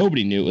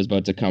 Nobody knew it was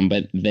about to come,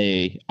 but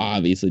they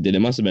obviously did. It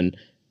must have been,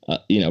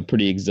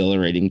 pretty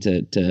exhilarating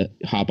to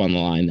hop on the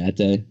line that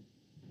day.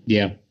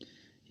 Yeah.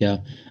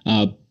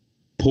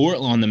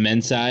 Portland on the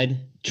men's side,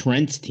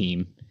 Trent's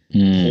team,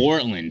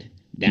 Portland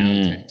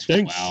down to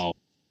 12.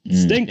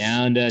 Stinks.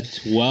 Down to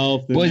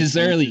 12. Boys, it's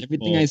early.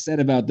 Everything I said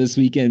about this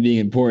weekend being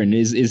important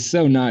is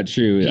so not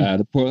true.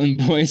 The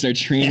Portland boys are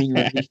training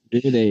right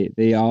here.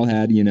 They all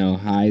had,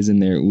 highs in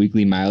their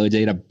weekly mileage. They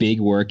had a big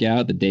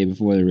workout the day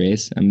before the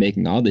race. I'm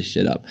making all this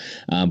shit up.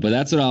 But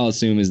that's what I'll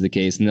assume is the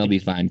case, and they'll be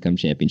fine come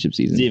championship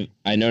season. Steve,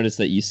 I noticed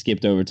that you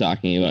skipped over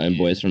talking about my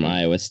boys from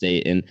Iowa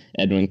State and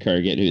Edwin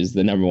Kurgat, who's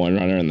the number one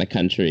runner in the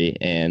country,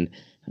 and,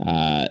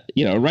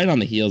 right on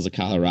the heels of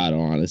Colorado,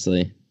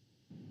 honestly.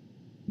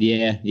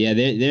 Yeah, they're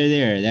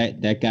there.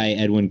 That guy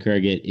Edwin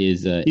Kurgat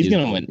is he's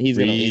gonna win. He's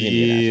gonna be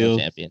a national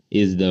champion.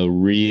 Is the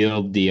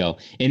real deal.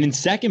 And in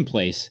second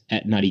place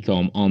at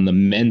Nuttycombe on the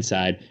men's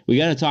side, we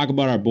got to talk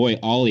about our boy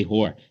Ollie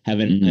Hoare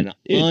having an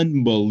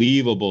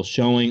unbelievable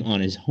showing on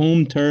his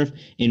home turf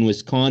in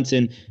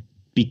Wisconsin.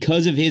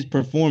 Because of his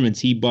performance,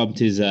 he bumped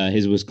his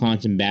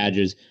Wisconsin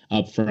Badgers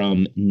up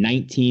from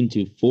 19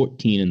 to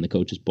 14 in the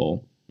coaches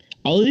poll.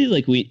 Ollie,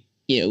 we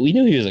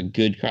knew he was a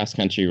good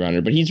cross-country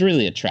runner, but he's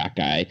really a track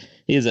guy.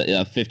 He's a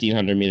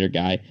 1,500-meter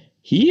guy.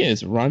 He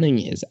is running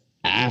his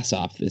ass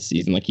off this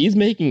season. He's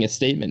making a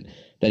statement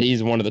that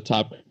he's one of the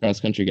top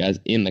cross-country guys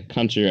in the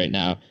country right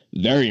now.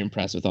 Very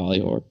impressed with Ollie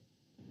Hoare.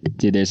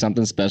 Dude, there's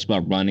something special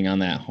about running on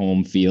that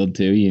home field,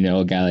 too.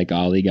 A guy like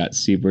Ollie got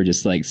super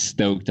just,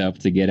 stoked up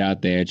to get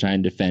out there, try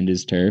and defend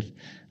his turf.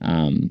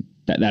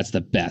 That's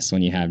the best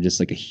when you have just,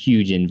 a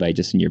huge invite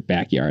just in your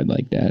backyard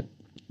like that.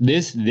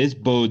 This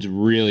bodes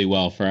really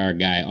well for our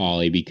guy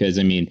Ollie because,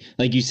 I mean,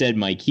 like you said,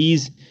 Mike,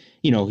 he's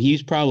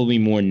probably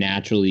more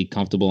naturally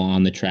comfortable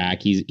on the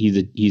track.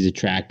 He's a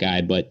track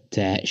guy, but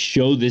to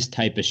show this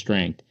type of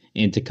strength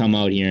and to come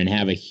out here and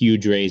have a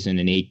huge race in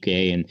an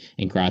 8K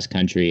and cross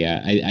country,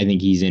 I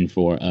think he's in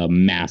for a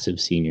massive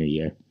senior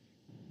year.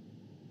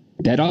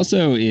 That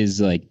also is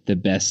the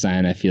best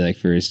sign, I feel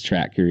for his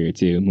track career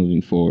too,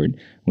 moving forward.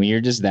 When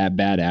you're just that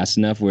badass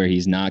enough where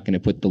he's not going to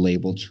put the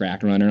label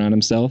track runner on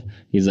himself,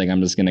 he's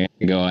I'm just going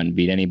to go out and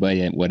beat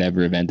anybody at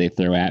whatever event they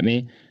throw at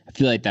me. I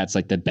feel that's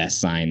the best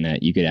sign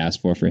that you could ask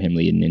for him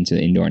leading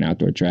into indoor and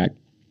outdoor track.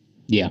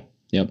 Yeah,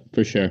 yep,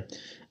 for sure.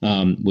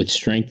 With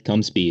strength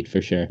comes speed,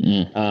 for sure.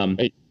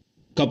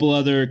 Couple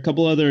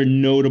other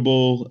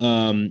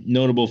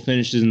notable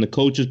finishes in the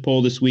coaches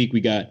poll this week.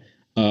 We got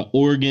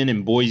Oregon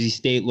and Boise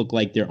State look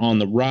like they're on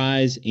the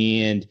rise,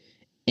 and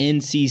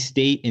NC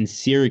State and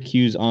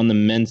Syracuse on the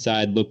men's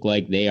side look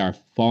like they are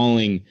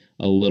falling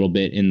a little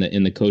bit in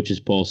the coaches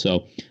poll.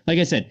 So, like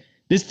I said,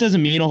 this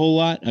doesn't mean a whole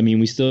lot. I mean,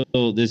 we still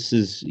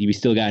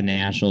got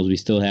nationals, we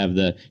still have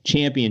the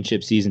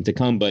championship season to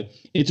come, but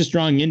it's a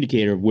strong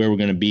indicator of where we're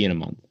going to be in a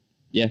month.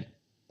 Yeah.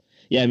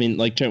 I mean,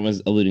 like Trent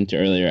was alluding to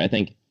earlier, I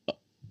think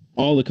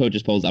all the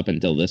coaches polls up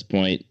until this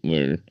point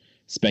were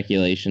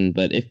speculation.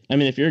 But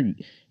if your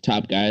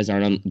top guys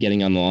aren't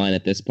getting on the line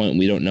at this point, and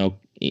we don't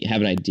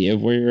have an idea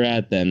of where you're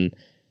at, then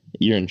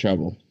you're in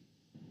trouble.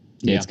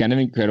 Yeah, it's kind of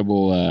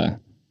incredible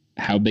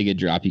how big a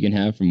drop you can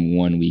have from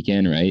one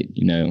weekend, right?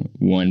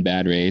 One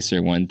bad race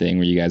or one thing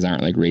where you guys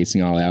aren't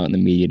racing all out and the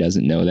media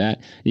doesn't know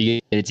that.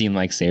 You get a team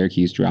like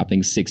Syracuse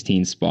dropping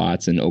 16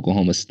 spots and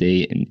Oklahoma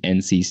State and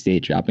NC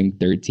State dropping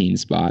 13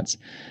 spots.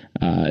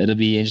 It'll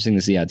be interesting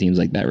to see how teams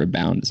like that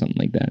rebound to something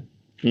like that.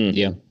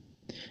 Yeah.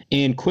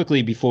 And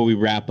quickly, before we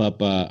wrap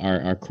up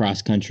our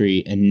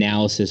cross-country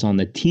analysis on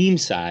the team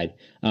side,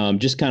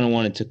 just kind of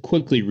wanted to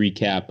quickly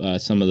recap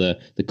some of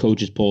the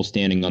coaches' poll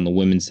standing on the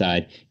women's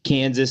side.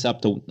 Kansas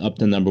up to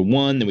number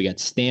 1. Then we got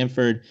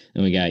Stanford.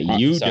 Then we got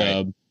UW.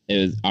 Sorry. It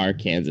was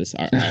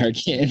Arkansas.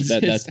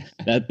 Arkansas.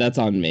 That's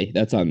on me.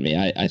 That's on me.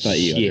 I thought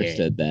you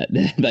understood that.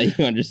 That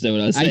you understood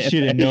what I was saying. I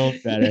should have known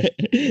better.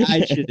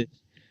 I should have.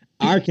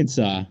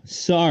 Arkansas.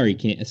 Sorry. I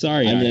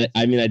did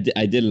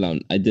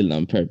it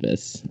on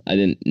purpose. I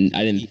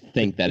didn't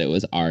think that it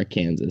was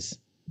Arkansas.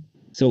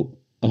 So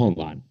hold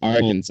on.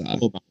 Arkansas.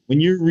 Hold on. When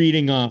you're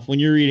reading off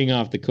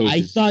the coaches,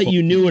 I thought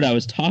you knew what I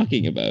was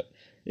talking about.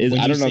 I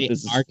don't know if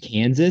this is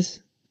Arkansas.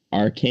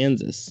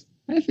 Arkansas.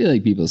 I feel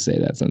like people say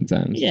that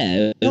sometimes.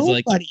 Yeah, it's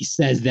Nobody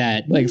says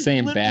that. like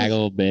saying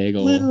bagel,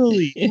 bagel.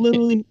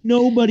 Literally,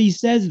 nobody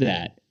says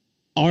that.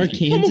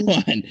 Arkansas.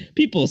 Come on,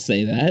 people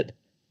say that.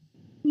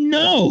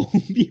 No,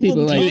 People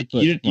like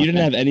You didn't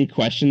have any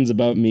questions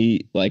about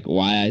me, like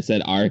why I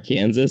said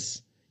Arkansas.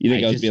 You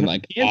think I was just being heard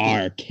like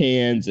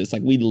Kansas. Arkansas?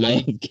 Like we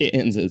love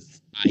Kansas.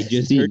 I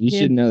just Steve, heard you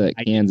should know that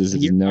Kansas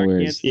is hear nowhere.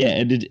 Arkansas. Yeah,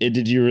 and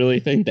did you really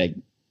think that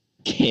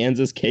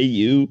Kansas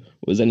KU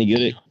was any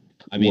good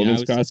at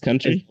women's cross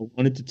country? I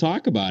wanted to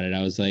talk about it.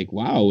 I was like,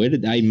 wow,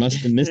 I must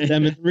have missed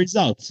them in the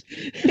results.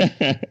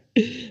 Yeah,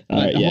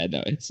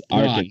 no, it's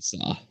God.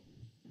 Arkansas.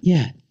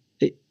 Yeah.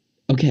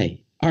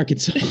 Okay.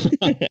 Arkansas.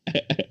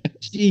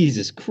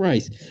 Jesus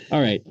Christ.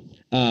 All right.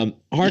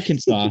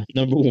 Arkansas,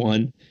 number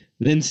 1,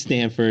 then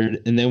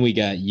Stanford, and then we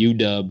got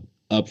UW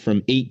up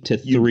from 8 to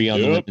 3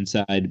 on the women's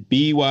side.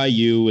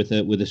 BYU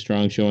with a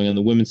strong showing on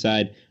the women's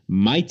side.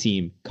 My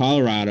team,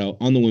 Colorado,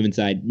 on the women's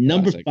side,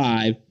 number Classic.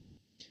 5.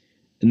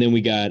 And then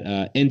we got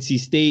NC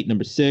State,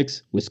 number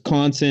 6,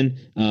 Wisconsin,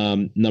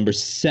 number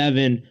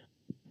 7.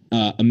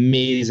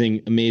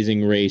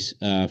 Amazing race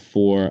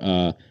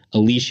for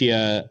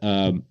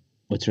Alicia,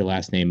 what's her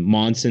last name?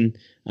 Monson,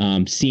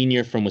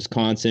 senior from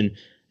Wisconsin.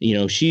 You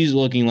know, she's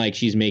looking like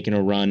she's making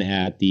a run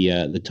at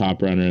the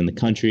top runner in the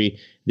country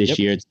this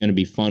year. It's going to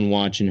be fun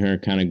watching her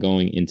kind of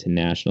going into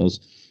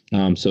nationals.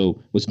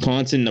 So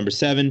Wisconsin, number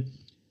 7.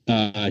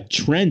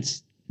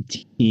 Trent's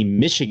team,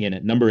 Michigan,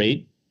 at number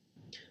 8.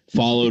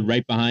 Followed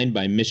right behind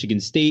by Michigan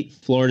State,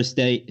 Florida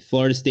State,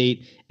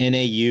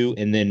 NAU,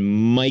 and then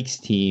Mike's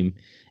team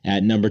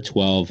at number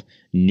 12,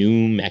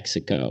 New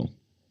Mexico.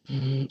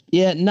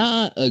 Yeah,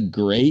 not a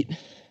great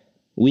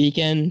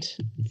weekend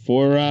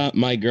for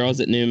my girls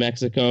at New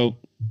Mexico.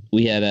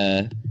 We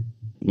had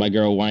my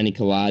girl Winey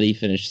Kaladi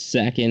finished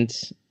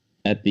 2nd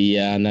at the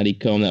Nutty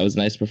Comb. That was a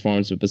nice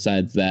performance, but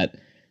besides that,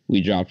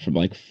 we dropped from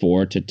like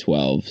 4 to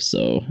 12,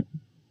 so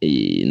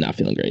not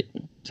feeling great.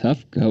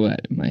 Tough go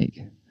at it,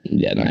 Mike.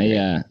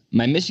 Yeah,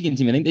 my Michigan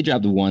team, I think they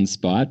dropped 1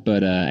 spot,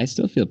 but I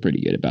still feel pretty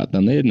good about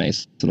them. They had a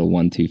nice little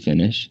 1-2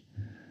 finish.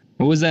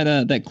 What was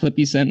that clip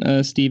you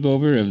sent Steve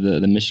over of the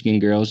Michigan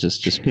girls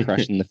just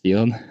crushing the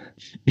field?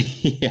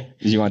 Yeah.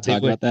 Did you want to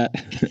talk about that?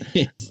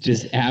 It's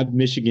just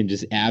Michigan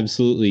just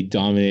absolutely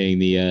dominating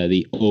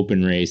the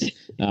open race.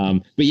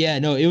 But yeah,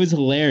 no, it was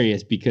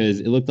hilarious because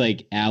it looked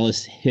like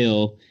Alice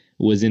Hill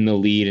was in the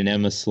lead and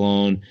Emma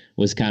Sloan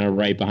was kind of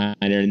right behind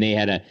her, and they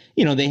had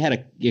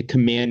a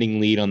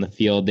commanding lead on the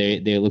field.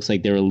 It looks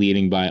like they were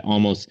leading by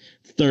almost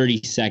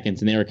 30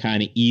 seconds, and they were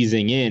kind of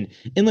easing in.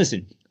 And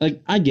listen,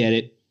 like I get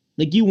it.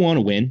 Like you want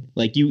to win,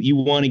 like you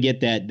want to get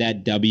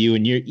that W,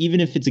 and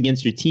even if it's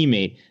against your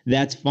teammate,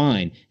 that's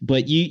fine.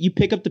 But you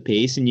pick up the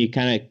pace and you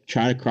kind of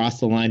try to cross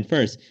the line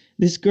first.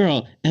 This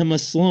girl, Emma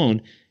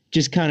Sloan,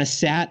 just kind of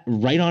sat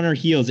right on her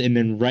heels, and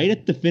then right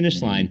at the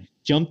finish line,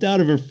 jumped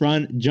out in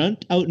front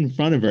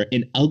of her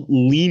and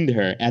out-leaned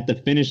her at the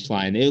finish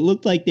line. It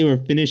looked like they were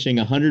finishing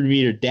a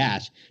 100-meter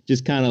dash,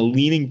 just kind of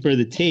leaning for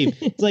the tape.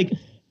 It's like,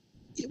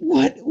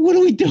 what are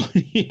we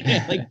doing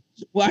here? Like,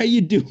 why are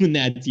you doing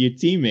that to your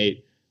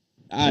teammate?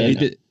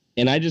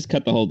 And I just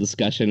cut the whole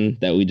discussion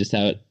that we just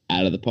had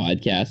out of the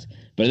podcast.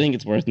 But I think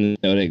it's worth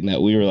noting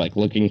that we were like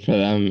looking for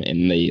them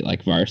in the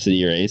like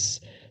varsity race,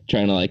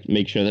 trying to like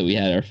make sure that we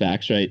had our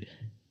facts right.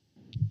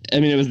 I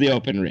mean, it was the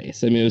open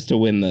race. I mean, it was to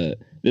win the.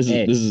 This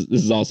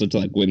is also to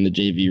like win the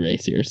JV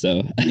race here.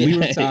 So we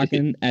were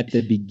talking at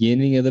the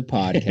beginning of the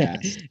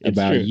podcast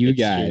about you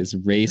guys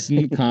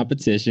racing the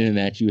competition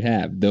that you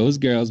have. Those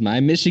girls, my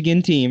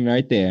Michigan team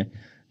right there,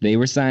 they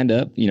were signed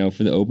up,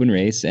 for the open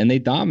race, and they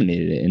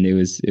dominated it, and it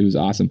was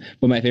awesome.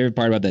 But my favorite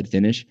part about that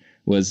finish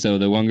was so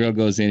the one girl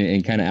goes in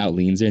and kind of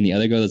out-leans her, and the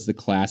other girl does the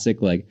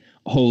classic, like,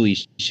 holy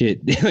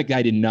shit, like,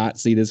 I did not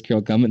see this girl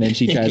come, and then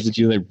she tries to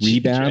do the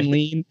rebound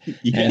lean,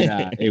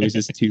 and it was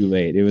just too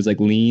late. It was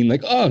like lean,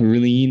 like, oh,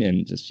 lean,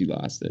 and just she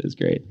lost it. It was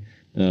great.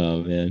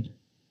 Oh, man.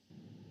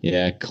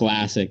 Yeah,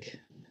 classic.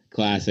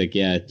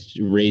 Yeah,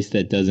 race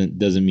that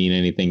doesn't mean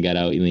anything. Got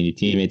out lean your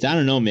teammates. I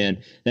don't know, man.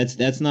 That's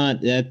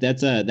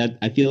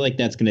I feel like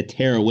that's gonna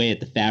tear away at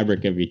the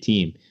fabric of your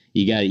team.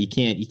 You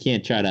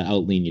can't try to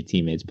out-lean your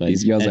teammates. But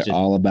these girls are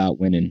all about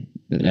winning.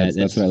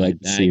 That's what I like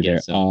to see.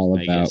 They're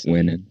all about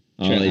winning.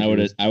 I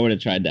would have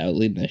tried to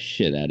out-lean the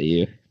shit out of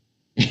you.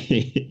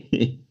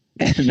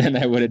 And then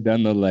I would have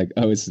done the like,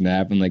 oh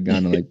snap, and like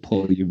gone to like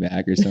pull you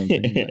back or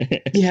something.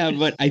 But, Yeah,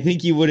 but I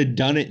think you would have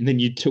done it, and then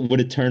you would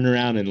have turned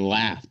around and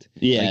laughed.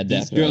 Yeah, Like,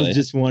 these definitely. girls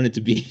just wanted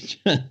to be each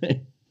other.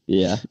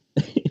 Yeah.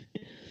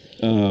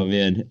 Oh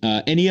man.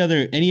 Any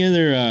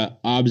other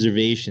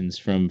observations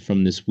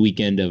from this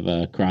weekend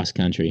of cross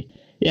country?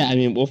 Yeah, I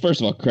mean, well,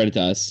 first of all, credit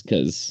to us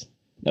because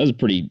that was a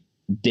pretty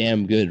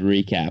damn good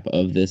recap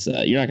of this.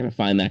 You're not going to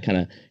find that kind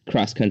of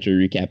cross country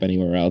recap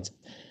anywhere else.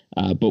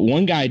 But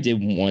one guy I did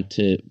want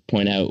to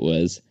point out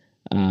was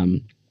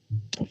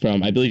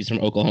from, I believe he's from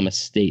Oklahoma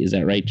State. Is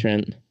that right,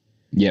 Trent?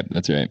 yep,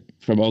 that's right.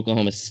 From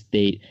Oklahoma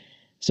State.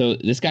 So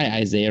this guy,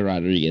 Isaiah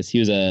Rodriguez, he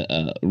was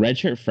a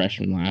redshirt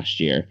freshman last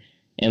year.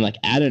 And like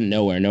out of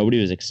nowhere, nobody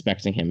was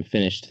expecting him.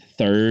 Finished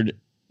third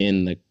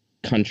in the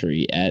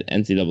country at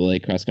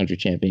NCAA cross country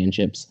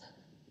championships.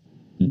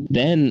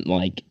 Then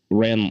like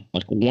ran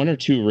like one or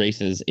two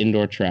races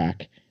indoor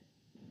track,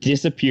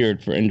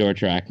 disappeared for indoor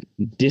track,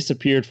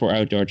 disappeared for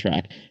outdoor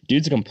track.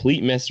 Dude's a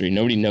complete mystery.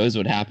 Nobody knows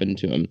what happened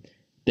to him.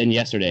 Then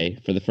yesterday,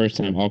 for the first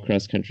time all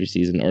cross country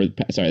season, or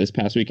sorry, this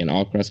past weekend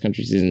all cross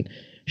country season,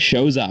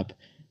 shows up,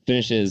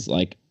 finishes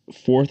like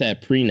fourth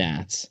at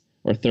pre-nats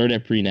or third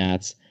at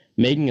pre-nats,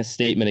 making a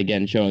statement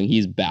again, showing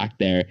he's back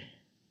there.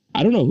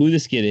 I don't know who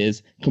this kid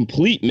is.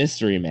 Complete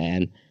mystery,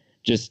 man.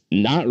 Just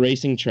not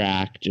racing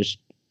track, just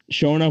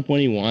showing up when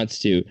he wants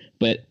to.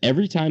 But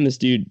every time this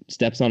dude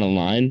steps on a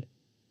line,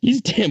 he's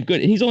damn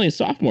good. And he's only a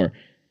sophomore.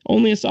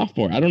 Only a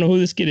sophomore. I don't know who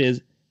this kid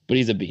is, but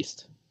he's a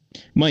beast.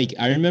 Mike,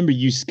 I remember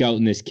you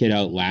scouting this kid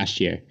out last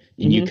year,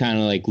 and you kind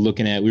of like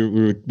looking at we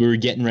were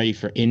getting ready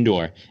for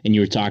indoor, and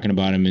you were talking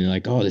about him and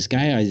like, oh, this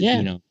guy,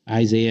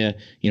 Isaiah,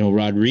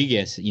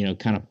 Rodriguez,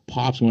 kind of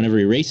pops whenever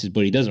he races,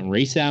 but he doesn't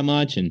race that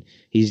much, and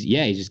he's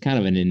just kind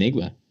of an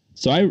enigma.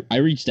 So I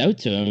reached out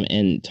to him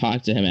and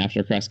talked to him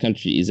after cross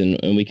country season,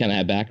 and we kind of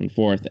had back and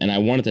forth, and I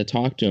wanted to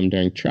talk to him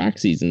during track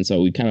season,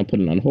 so we kind of put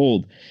it on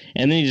hold,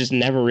 and then he just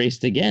never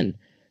raced again.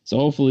 So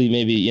hopefully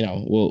maybe,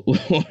 we'll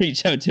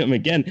reach out to him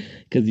again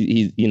because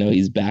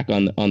he's back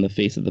on the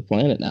face of the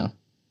planet now.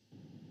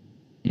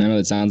 I know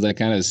it sounds like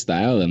kind of his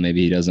style that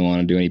maybe he doesn't want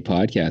to do any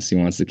podcasts. He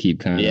wants to keep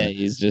kind of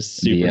he's just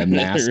super the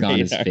mask on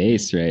his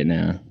face right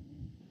now.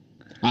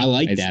 I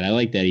like that. I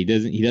like that. He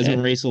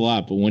doesn't race a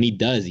lot, but when he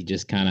does, he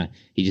just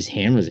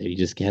hammers it. He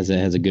just has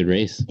a good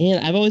race.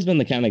 And I've always been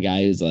the kind of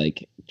guy who's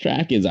like,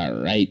 track is all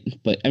right,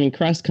 but I mean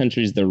cross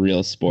country is the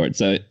real sport.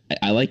 So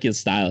I like his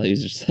style.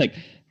 He's just like,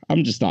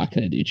 I'm just not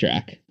going to do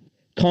track.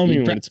 Call me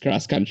when it's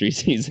cross country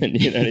season.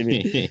 You know what I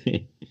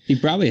mean? He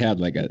probably had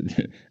like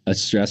a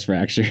stress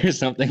fracture or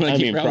something. Like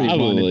he probably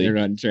wanted to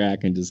run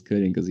track and just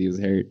couldn't because he was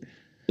hurt.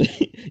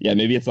 Yeah,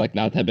 maybe it's like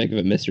not that big of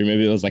a mystery.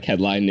 Maybe it was like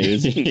headline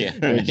news.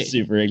 We're just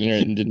super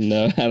ignorant and didn't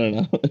know. I don't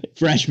know.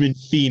 Freshman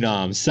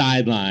phenom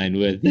sideline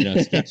with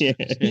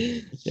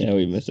yeah,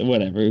 we missed it.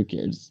 Whatever. Who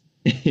cares?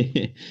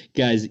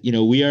 Guys,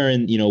 we are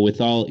in, with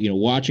all,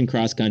 watching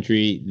cross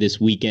country this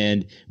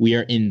weekend. We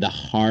are in the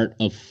heart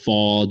of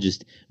fall,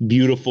 just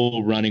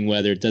beautiful running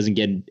weather. It doesn't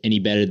get any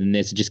better than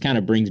this. It just kind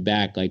of brings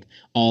back like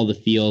all the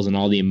feels and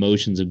all the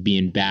emotions of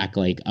being back,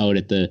 like out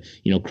at the,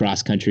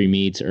 cross country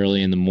meets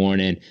early in the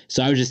morning.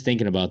 So I was just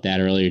thinking about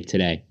that earlier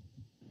today.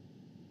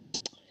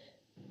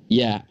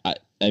 Yeah. I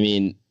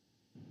mean,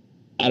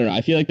 I don't know. I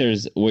feel like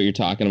there's what you're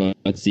talking about.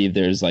 Let's see if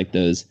there's like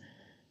those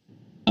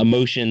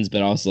emotions,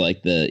 but also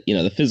like the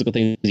the physical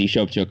things you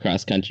show up to a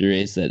cross country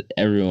race that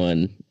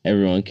everyone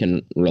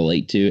can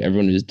relate to.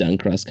 Everyone who's done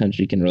cross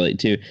country can relate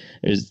to.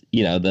 There's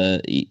whatever.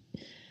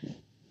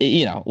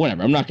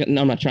 I'm not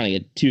trying to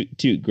get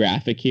too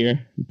graphic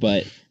here,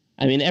 but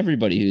I mean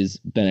everybody who's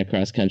been at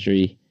cross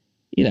country,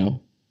 we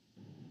know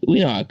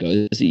how it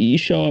goes. You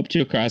show up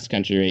to a cross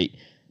country race,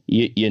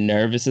 you're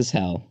nervous as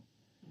hell.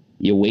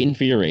 You're waiting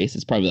for your race.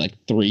 It's probably like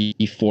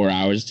 3-4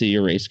 hours till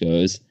your race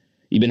goes.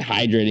 You've been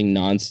hydrating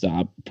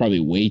nonstop,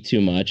 probably way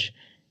too much,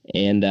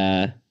 and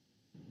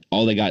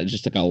all they got is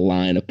just like a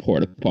line of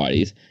porta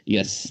potties. You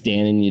got to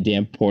stand in your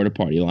damn porta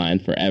potty line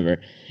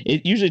forever.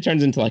 It usually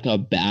turns into like a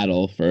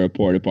battle for a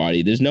porta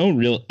potty. There's no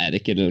real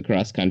etiquette in the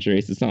cross country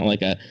race. It's not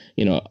like a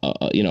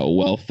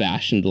well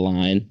fashioned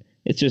line.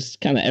 It's just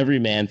kind of every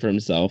man for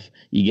himself.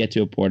 You get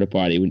to a porta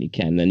potty when you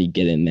can, then you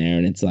get in there,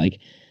 and it's like,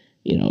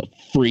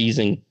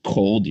 freezing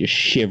cold. You're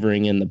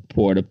shivering in the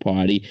porta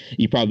potty.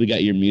 You probably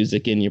got your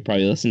music in. You're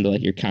probably listening to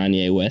like your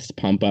Kanye West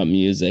pump up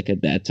music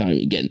at that time.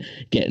 You're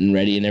getting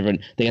ready, and everyone,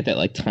 they got that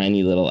like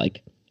tiny little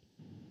like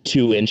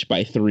 2-inch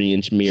by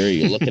 3-inch mirror.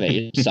 You're looking at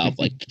yourself,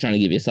 like trying to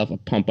give yourself a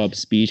pump up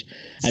speech.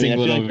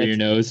 Single it over your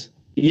nose.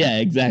 Yeah,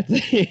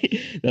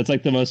 exactly. That's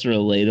like the most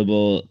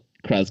relatable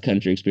cross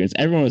country experience.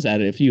 Everyone was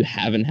at it. If you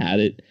haven't had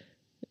it,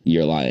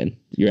 you're lying.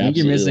 You're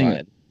absolutely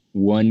lying.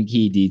 One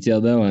key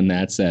detail though, and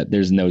that's that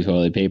there's no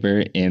toilet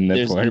paper in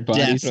the porta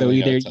potty. So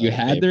either you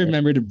had to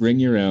remember to bring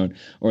your own,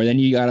 or then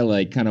you gotta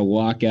like kind of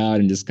walk out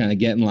and just kind of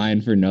get in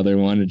line for another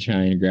one to try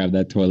and grab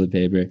that toilet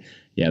paper.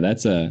 Yeah,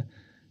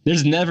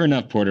 there's never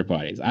enough porta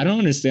potties. I don't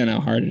understand how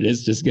hard it is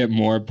to just get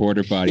more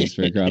porta potties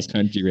for a cross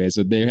country race.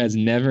 So there has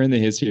never in the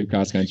history of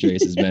cross country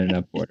races been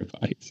enough porta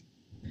potties.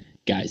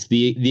 guys,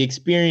 the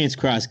experienced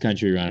cross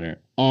country runner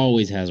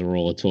always has a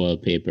roll of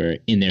toilet paper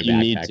in their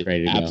backpack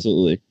ready to go.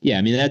 Absolutely. Yeah,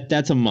 I mean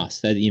that's a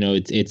must. That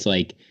it's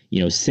like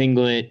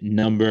singlet,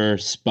 number,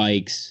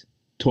 spikes,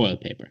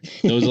 toilet paper.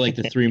 Those are like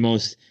the three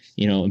most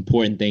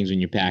important things when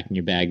you're packing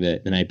your bag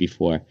the night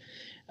before.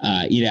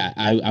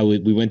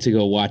 We went to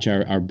go watch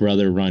our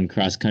brother run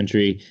cross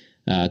country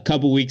a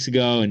couple weeks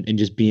ago, and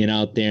just being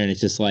out there, and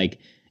it's just like.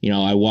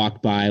 I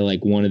walked by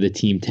like one of the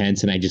team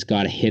tents and I just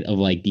got a hit of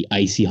like the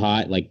icy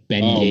hot, like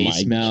Bengay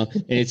smell.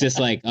 And it's just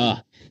like,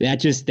 that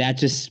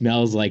just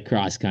smells like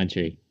cross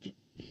country.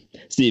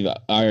 Steve,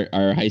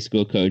 our high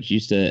school coach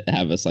used to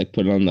have us like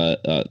put it on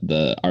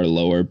our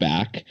lower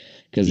back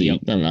because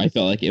I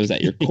felt like it was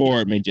at your core.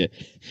 It made you,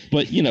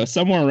 but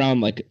somewhere around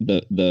like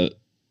the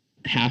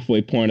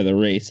halfway point of the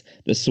race,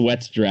 the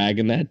sweat's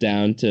dragging that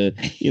down to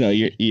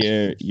your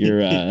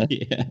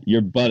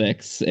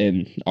buttocks,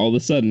 and all of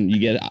a sudden you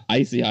get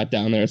icy hot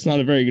down there. It's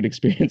not a very good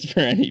experience for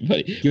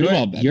anybody.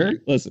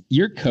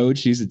 Your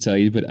coach used to tell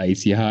you to put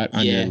icy hot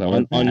on your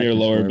lower back. On your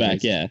lower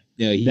back, yeah.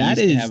 No, that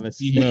is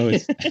the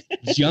most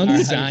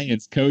junk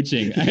science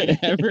coaching I've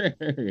ever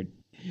heard.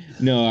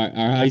 No,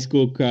 our high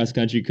school cross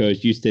country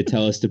coach used to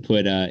tell us to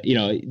put,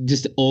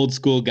 just old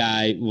school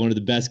guy, one of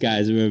the best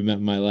guys I've ever met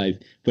in my life.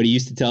 But he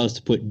used to tell us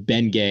to put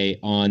Bengay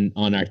on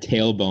our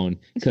tailbone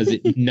because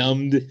it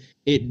numbed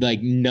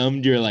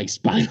your like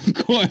spinal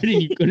cord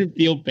and you couldn't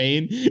feel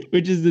pain,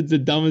 which is the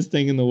dumbest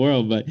thing in the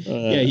world. But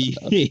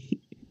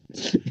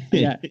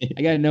yeah,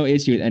 I got no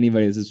issue with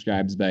anybody that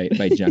subscribes by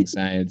junk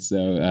science.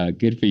 So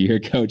good for your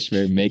coach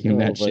for making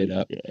that shit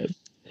up.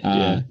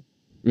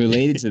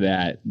 Related to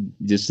that,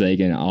 just like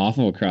an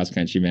awful cross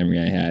country memory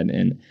I had,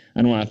 and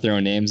I don't want to throw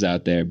names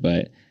out there,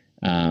 but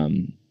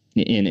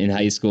in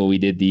high school we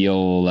did the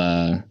old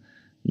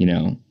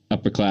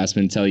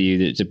upperclassmen tell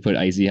you to put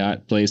icy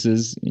hot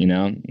places,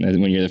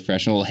 when you're the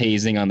freshman, a little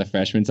hazing on the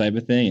freshman type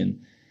of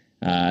thing,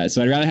 and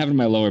so I'd rather have it in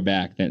my lower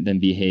back than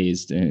be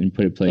hazed and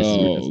put it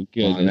places.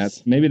 And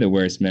that's maybe the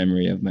worst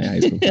memory of my high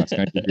school cross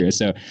country career.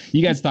 So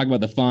you guys talk about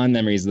the fond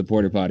memories of the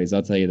porta potties.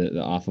 I'll tell you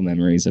the awful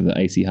memories of the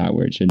icy hot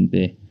where it shouldn't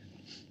be.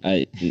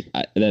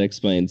 That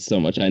explains so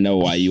much. I know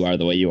why you are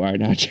the way you are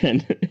now,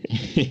 Trent.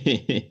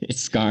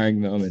 Scarring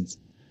moments.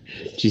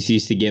 Just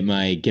used to get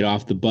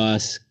off the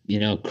bus,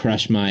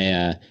 crush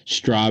my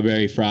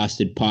strawberry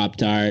frosted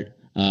Pop-Tart,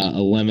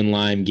 a lemon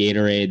lime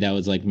Gatorade. That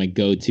was like my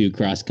go-to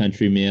cross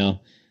country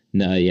meal.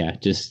 No, yeah,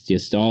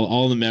 just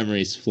all the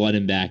memories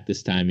flooding back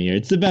this time of year.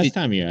 It's the best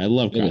time of year. I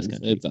love cross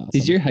country. It's awesome.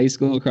 Did your high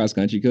school cross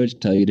country coach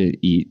tell you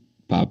to eat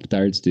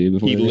Pop-Tarts too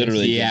before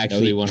he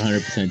actually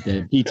 100%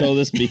 did. He told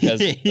us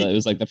because it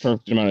was like the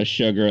perfect amount of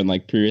sugar and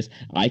like previous.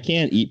 I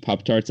can't eat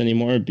Pop-Tarts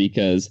anymore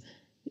because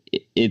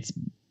it's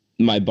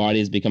my body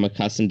has become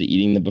accustomed to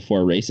eating them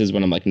before races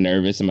when I'm like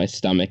nervous and my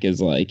stomach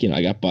is like,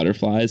 I got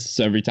butterflies.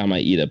 So every time I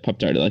eat a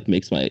Pop-Tart, it like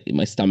makes my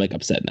stomach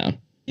upset now.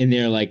 And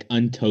they're like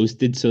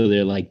untoasted, so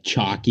they're like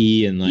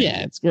chalky and like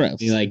it's gross.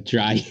 They like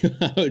dry you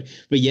out.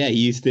 But yeah,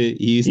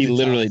 he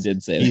literally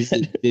did say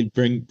that. Did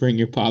bring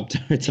your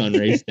Pop-Tarts on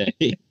race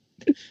day.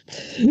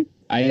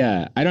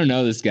 I don't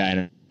know this guy,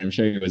 and I'm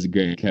sure he was a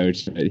great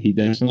coach, but he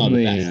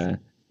definitely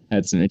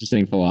had some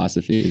interesting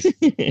philosophies.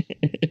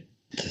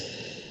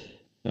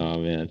 Oh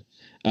man,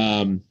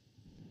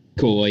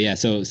 cool. Well, yeah.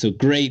 So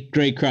great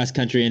cross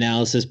country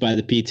analysis by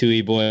the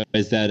P2E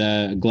boys.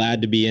 That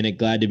glad to be in it.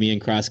 Glad to be in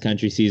cross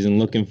country season.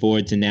 Looking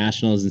forward to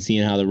nationals and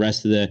seeing how the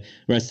rest of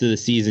the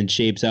season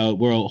shapes out.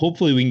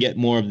 Hopefully we can get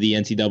more of the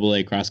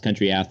NCAA cross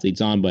country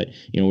athletes on, but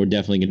we're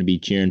definitely going to be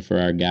cheering for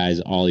our guys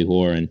Ollie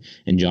Hoare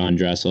and John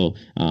Dressel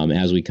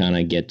as we kind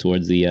of get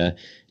towards the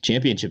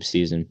championship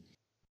season.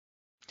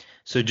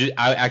 So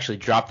I actually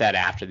dropped that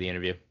after the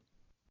interview.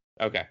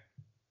 Okay.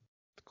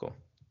 Cool.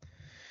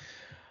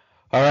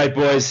 All right,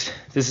 boys,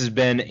 this has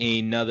been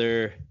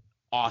another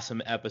awesome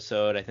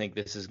episode. I think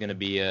this is going to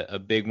be a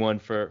big one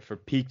for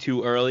Peak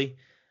Too Early.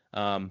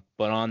 But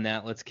on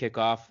that, let's kick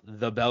off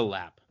the Bell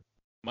Lap.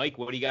 Mike,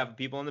 what do you got for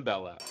people on the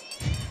Bell Lap?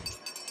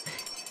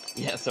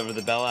 Yeah, so for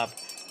the Bell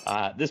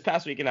Lap, this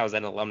past weekend I was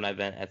at an alumni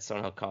event at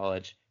Stonehill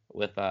College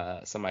with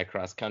some of my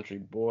cross-country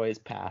boys,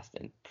 past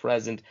and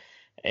present.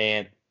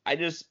 And I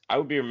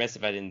would be remiss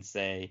if I didn't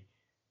say,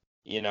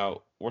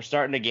 we're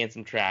starting to gain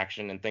some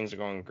traction and things are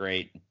going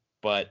great,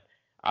 but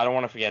I don't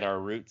want to forget our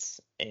roots,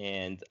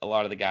 and a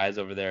lot of the guys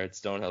over there at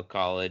Stonehill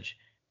College,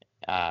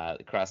 the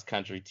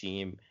cross-country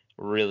team,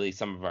 really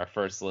some of our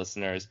first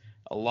listeners,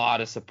 a lot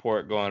of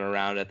support going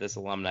around at this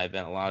alumni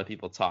event, a lot of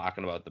people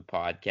talking about the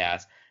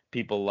podcast,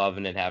 people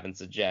loving it, having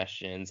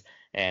suggestions,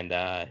 and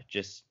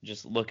just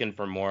looking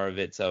for more of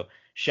it. So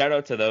shout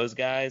out to those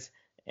guys,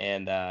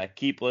 and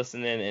keep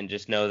listening, and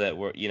just know that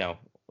we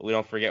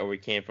don't forget where we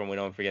came from, we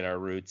don't forget our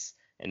roots,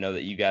 and know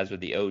that you guys were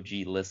the OG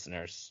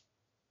listeners.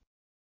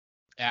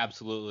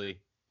 Absolutely.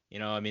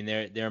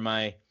 They're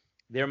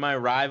my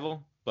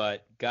rival,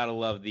 but gotta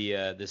love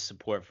the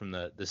support from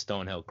the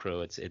Stonehill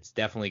crew. It's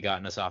definitely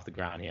gotten us off the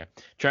ground here.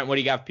 Trent, what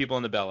do you got for people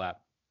on the Bell Lap?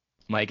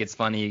 Mike, it's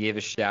funny you gave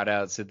a shout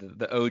out to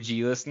the OG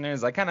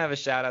listeners. I kind of have a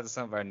shout out to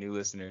some of our new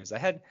listeners. I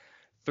had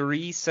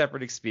 3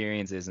 separate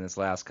experiences in this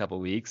last couple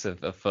weeks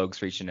of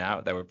folks reaching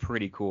out that were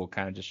pretty cool,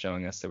 kind of just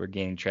showing us that we're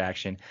gaining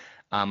traction.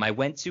 I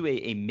went to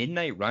a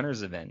Midnight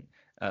Runners event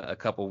a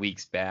couple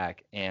weeks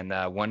back, and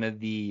one of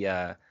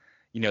the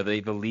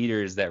the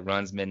leaders that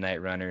runs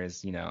Midnight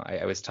Runners,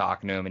 I was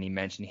talking to him, and he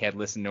mentioned he had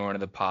listened to one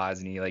of the pods,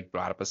 and he like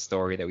brought up a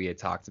story that we had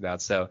talked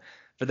about. So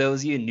for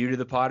those of you new to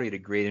the pod, we had a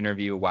great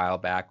interview a while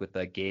back with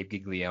Gabe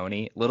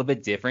Giglione, a little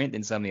bit different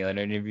than some of the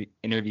other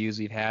interviews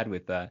we've had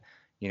with the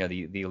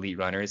elite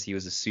runners. He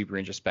was a super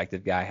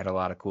introspective guy, had a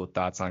lot of cool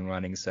thoughts on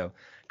running. So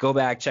go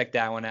back, check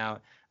that one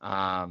out.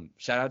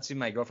 Shout out to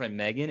my girlfriend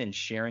Megan and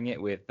sharing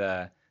it with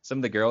some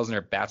of the girls in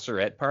her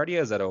bachelorette party. I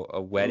was at a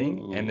wedding.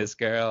 Ooh. And this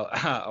girl,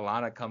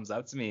 Alana, comes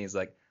up to me. He's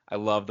like, I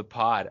love the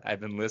pod.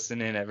 I've been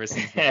listening ever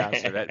since the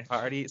bachelorette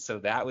party. So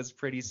that was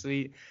pretty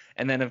sweet.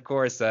 And then, of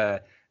course,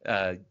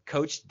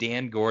 Coach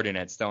Dan Gordon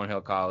at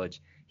Stonehill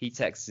College, he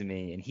texted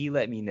me and he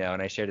let me know,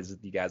 and I shared this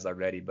with you guys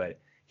already, but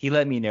he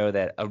let me know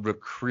that a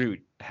recruit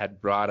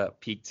had brought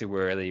up Peak Too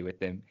Early with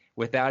him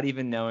without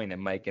even knowing that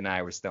Mike and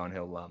I were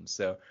Stonehill alums.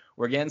 So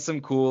we're getting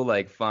some cool,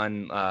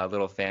 fun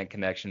little fan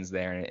connections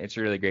there, and it's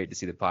really great to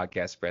see the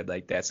podcast spread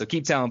like that. So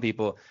keep telling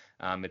people.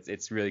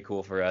 It's really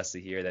cool for us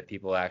to hear that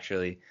people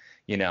actually,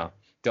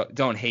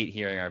 don't hate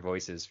hearing our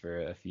voices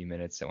for a few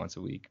minutes once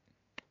a week.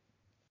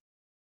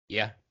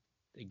 Yeah,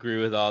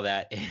 agree with all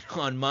that. And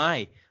on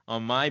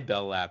my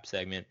Bell Lap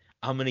segment,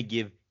 I'm gonna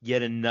give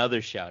yet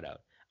another shout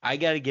out. I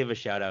got to give a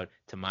shout out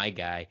to my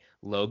guy,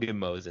 Logan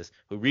Moses,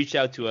 who reached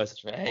out to us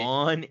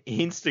on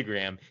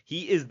Instagram.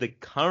 He is the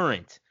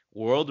current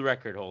world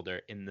record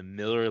holder in the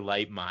Miller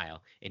Lite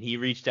Mile. And he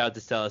reached out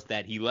to tell us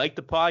that he liked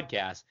the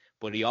podcast,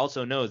 but he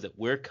also knows that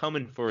we're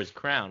coming for his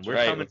crown.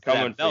 We're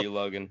coming for you,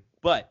 Logan.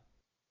 But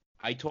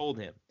I told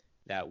him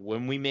that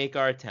when we make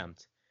our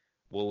attempt,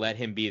 we'll let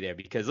him be there.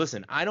 Because,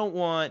 listen, I don't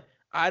want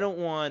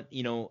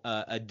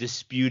a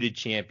disputed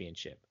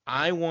championship.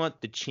 I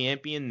want the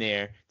champion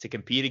there to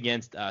compete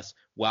against us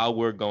while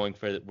we're going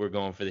for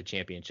the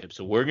championship.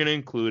 So we're going to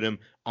include him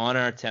on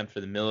our attempt for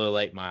the Miller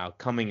Lite Mile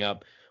coming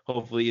up,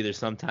 hopefully either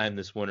sometime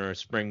this winter or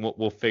spring.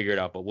 We'll figure it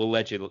out, but we'll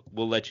let you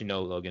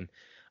know, Logan.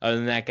 Other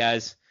than that,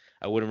 guys,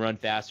 I wouldn't run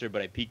faster,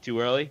 but I peaked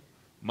too early.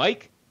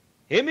 Mike,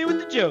 hit me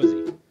with the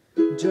Josie.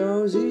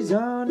 Josie's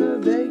on a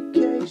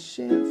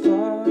vacation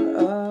far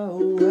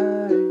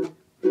away.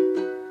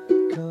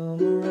 Come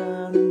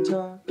around and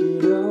talk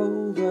it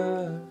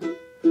over.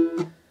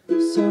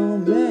 So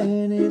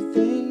many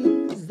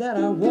things that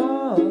I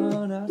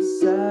wanna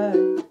say.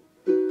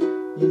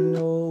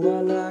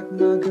 I like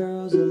my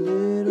girls a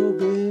little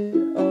bit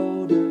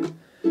older.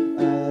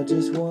 I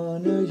just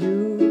wanna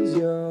use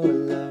your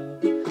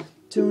love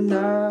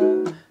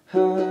tonight.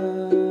 Oh,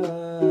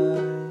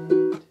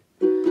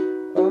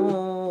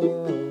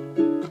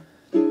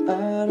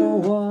 I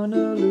don't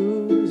wanna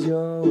lose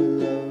your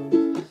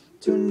love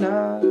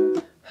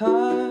tonight.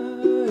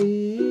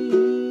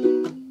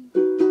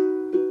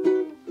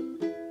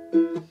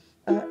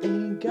 I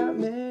ain't got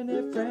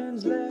many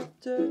friends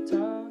left to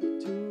talk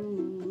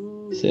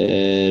to.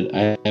 Said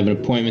I have an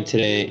appointment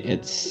today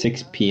at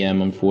 6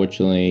 p.m.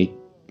 Unfortunately,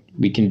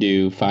 we can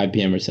do 5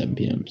 p.m. or 7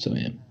 p.m. So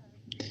yeah.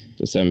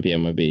 So 7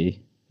 p.m. would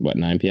be what,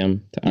 9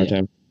 p.m. to our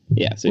time?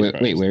 Yeah. So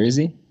wait, where is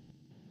he?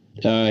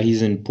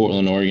 He's in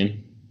Portland,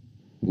 Oregon.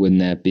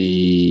 Wouldn't that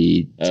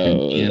be 10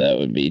 p.m.? That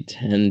would be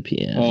 10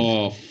 p.m.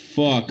 Oh,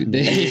 fuck.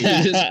 They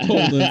just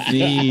pulled a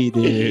feed,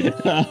 dude.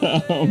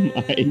 Oh,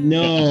 my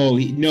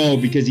No,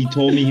 because he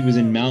told me he was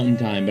in Mountain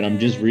Time, but I'm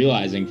just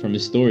realizing from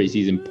his stories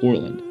he's in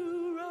Portland.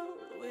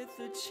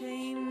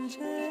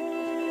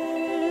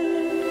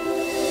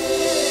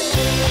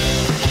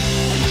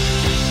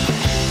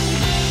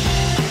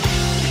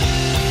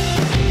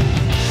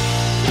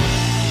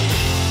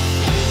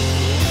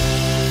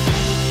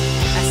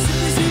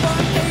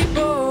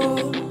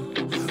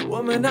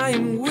 Woman, I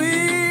am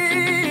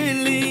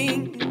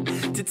willing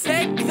to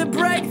take the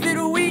break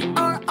that we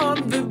are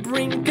on the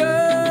brink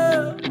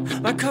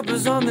of. My cup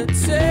is on the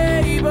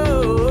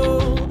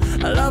table.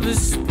 Love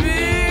is